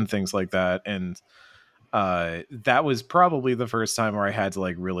zone and things like that, and that was probably the first time where I had to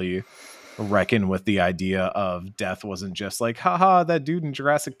like really reckon with the idea of death wasn't just like, haha, that dude in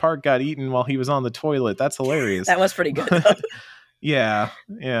Jurassic Park got eaten while he was on the toilet. That's hilarious. That was pretty good. Yeah.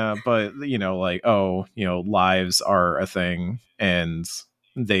 But, like, lives are a thing and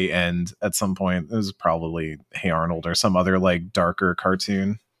they end at some point. It was probably Hey Arnold or some other like darker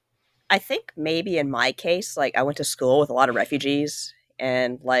cartoon. I think maybe in my case, like I went to school with a lot of refugees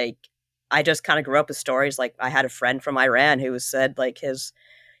and like I just kind of grew up with stories. Like I had a friend from Iran who said like his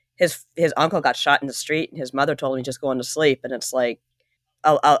uncle got shot in the street and his mother told him just going to sleep. And it's like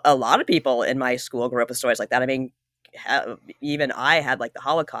a lot of people in my school grew up with stories like that. I mean, even I had like the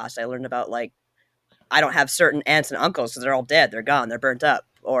Holocaust. I learned about like, I don't have certain aunts and uncles because they're all dead. They're gone. They're burnt up.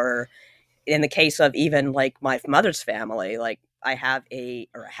 Or in the case of even like my mother's family, like I had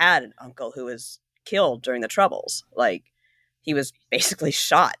an uncle who was killed during the Troubles. Like he was basically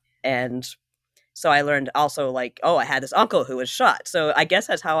shot. And so I learned also like, oh, I had this uncle who was shot. So I guess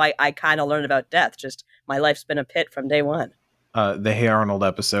that's how I kind of learned about death. Just my life's been a pit from day one. The Hey Arnold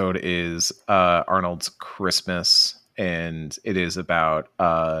episode is Arnold's Christmas, and it is about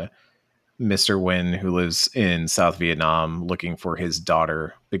Mr. Nguyen, who lives in South Vietnam, looking for his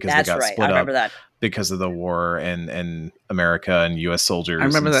daughter because they got split up because of the war and America and U.S. soldiers. I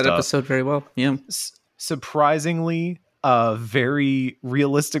remember that episode very well. Yeah, surprisingly, a very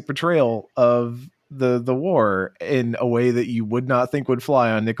realistic portrayal of the war in a way that you would not think would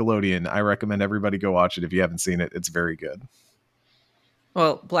fly on Nickelodeon. I recommend everybody go watch it if you haven't seen it. It's very good.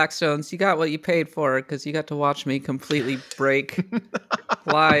 Well, Blackstones, you got what you paid for because you got to watch me completely break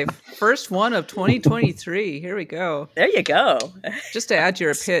live. First one of 2023. Here we go. There you go. Just to add to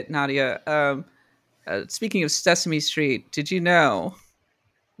your pit, Nadia, speaking of Sesame Street, did you know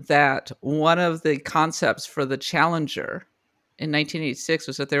that one of the concepts for the Challenger in 1986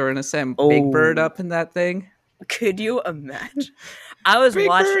 was that they were going to send Big Bird up in that thing? Could you imagine? I was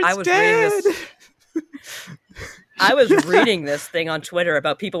reading this. I was reading this thing on Twitter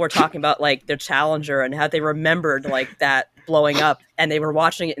about people were talking about like their Challenger and how they remembered like that blowing up, and they were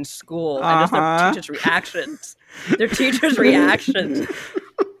watching it in school and just their teachers' reactions.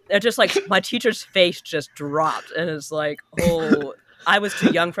 They're just like, my teacher's face just dropped, and it's like, oh, I was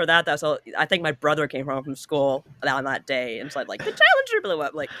too young for that. That's all. I think my brother came home from school on that day and said like the Challenger blew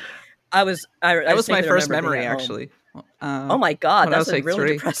up. Like that was my first memory actually. Oh my god, that's a like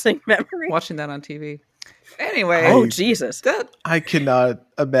really depressing memory. Watching that on TV. Anyway, oh Jesus! I cannot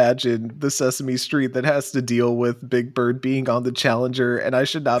imagine the Sesame Street that has to deal with Big Bird being on the Challenger, and I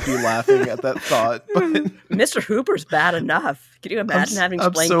should not be laughing at that thought. But Mr. Hooper's bad enough. Can you imagine having to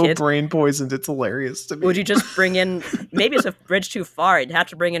explain I'm so kids? brain poisoned. It's hilarious to me. Would you just bring in? Maybe it's a bridge too far. You'd have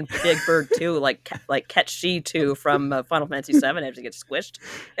to bring in Big Bird 2, like Catch She 2 from Final Fantasy 7. Have to get squished.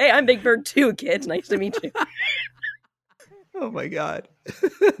 Hey, I'm Big Bird 2, kids. Nice to meet you. Oh my god.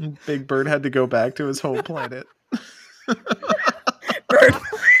 Big Bird had to go back to his home planet.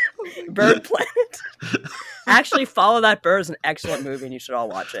 Bird Planet. Actually, Follow That Bird is an excellent movie and you should all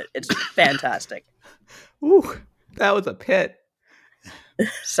watch it. It's fantastic. Ooh, that was a pit.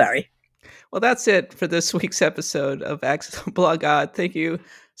 Sorry. Well, that's it for this week's episode of Accidental Blood God. Thank you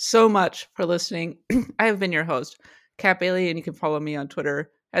so much for listening. I have been your host, Kat Bailey, and you can follow me on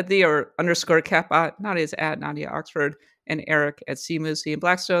Twitter at _Catbot. Nadia's at Nadia Oxford, and Eric at CMoosey. And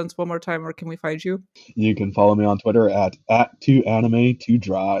Blackstones, one more time, where can we find you? You can follow me on Twitter at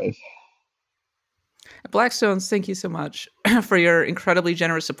 2anime2drive. Blackstones, thank you so much for your incredibly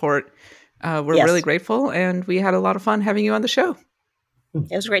generous support. We're really grateful, and we had a lot of fun having you on the show. It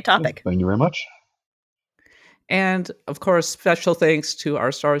was a great topic. Thank you very much. And, of course, special thanks to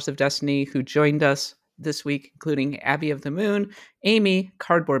our Stars of Destiny who joined us this week, including Abby of the Moon, Amy,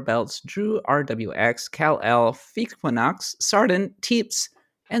 Cardboard Belts, Drew RWX, Cal-El, Fequinox, Sardin, Teeps,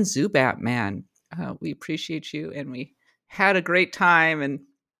 and Zubatman. We appreciate you, and we had a great time, and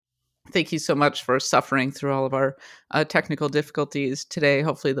thank you so much for suffering through all of our technical difficulties today.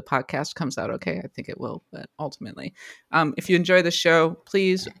 Hopefully the podcast comes out okay. I think it will, but ultimately. If you enjoy the show,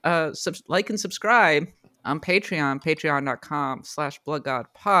 please like and subscribe on Patreon,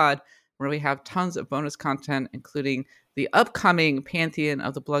 patreon.com/bloodgodpod, where we have tons of bonus content, including the upcoming Pantheon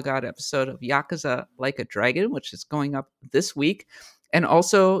of the Blood God episode of Yakuza Like a Dragon, which is going up this week. And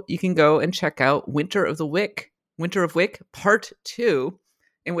also, you can go and check out Winter of Wick Part 2,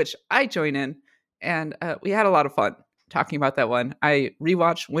 in which I join in. And we had a lot of fun talking about that one. I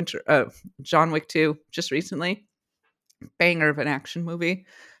rewatched John Wick 2 just recently. Banger of an action movie.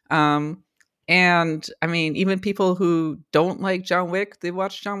 And I mean, even people who don't like John Wick, they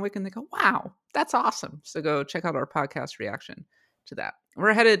watch John Wick and they go, wow, that's awesome. So go check out our podcast reaction to that.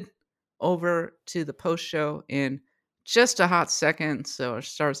 We're headed over to the post show in just a hot second. So our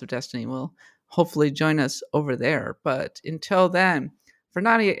Stars of Destiny will hopefully join us over there. But until then, for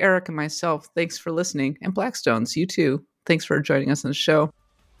Nadia, Eric, and myself, thanks for listening. And Blackstones, you too. Thanks for joining us on the show.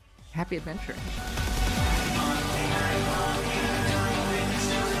 Happy adventuring.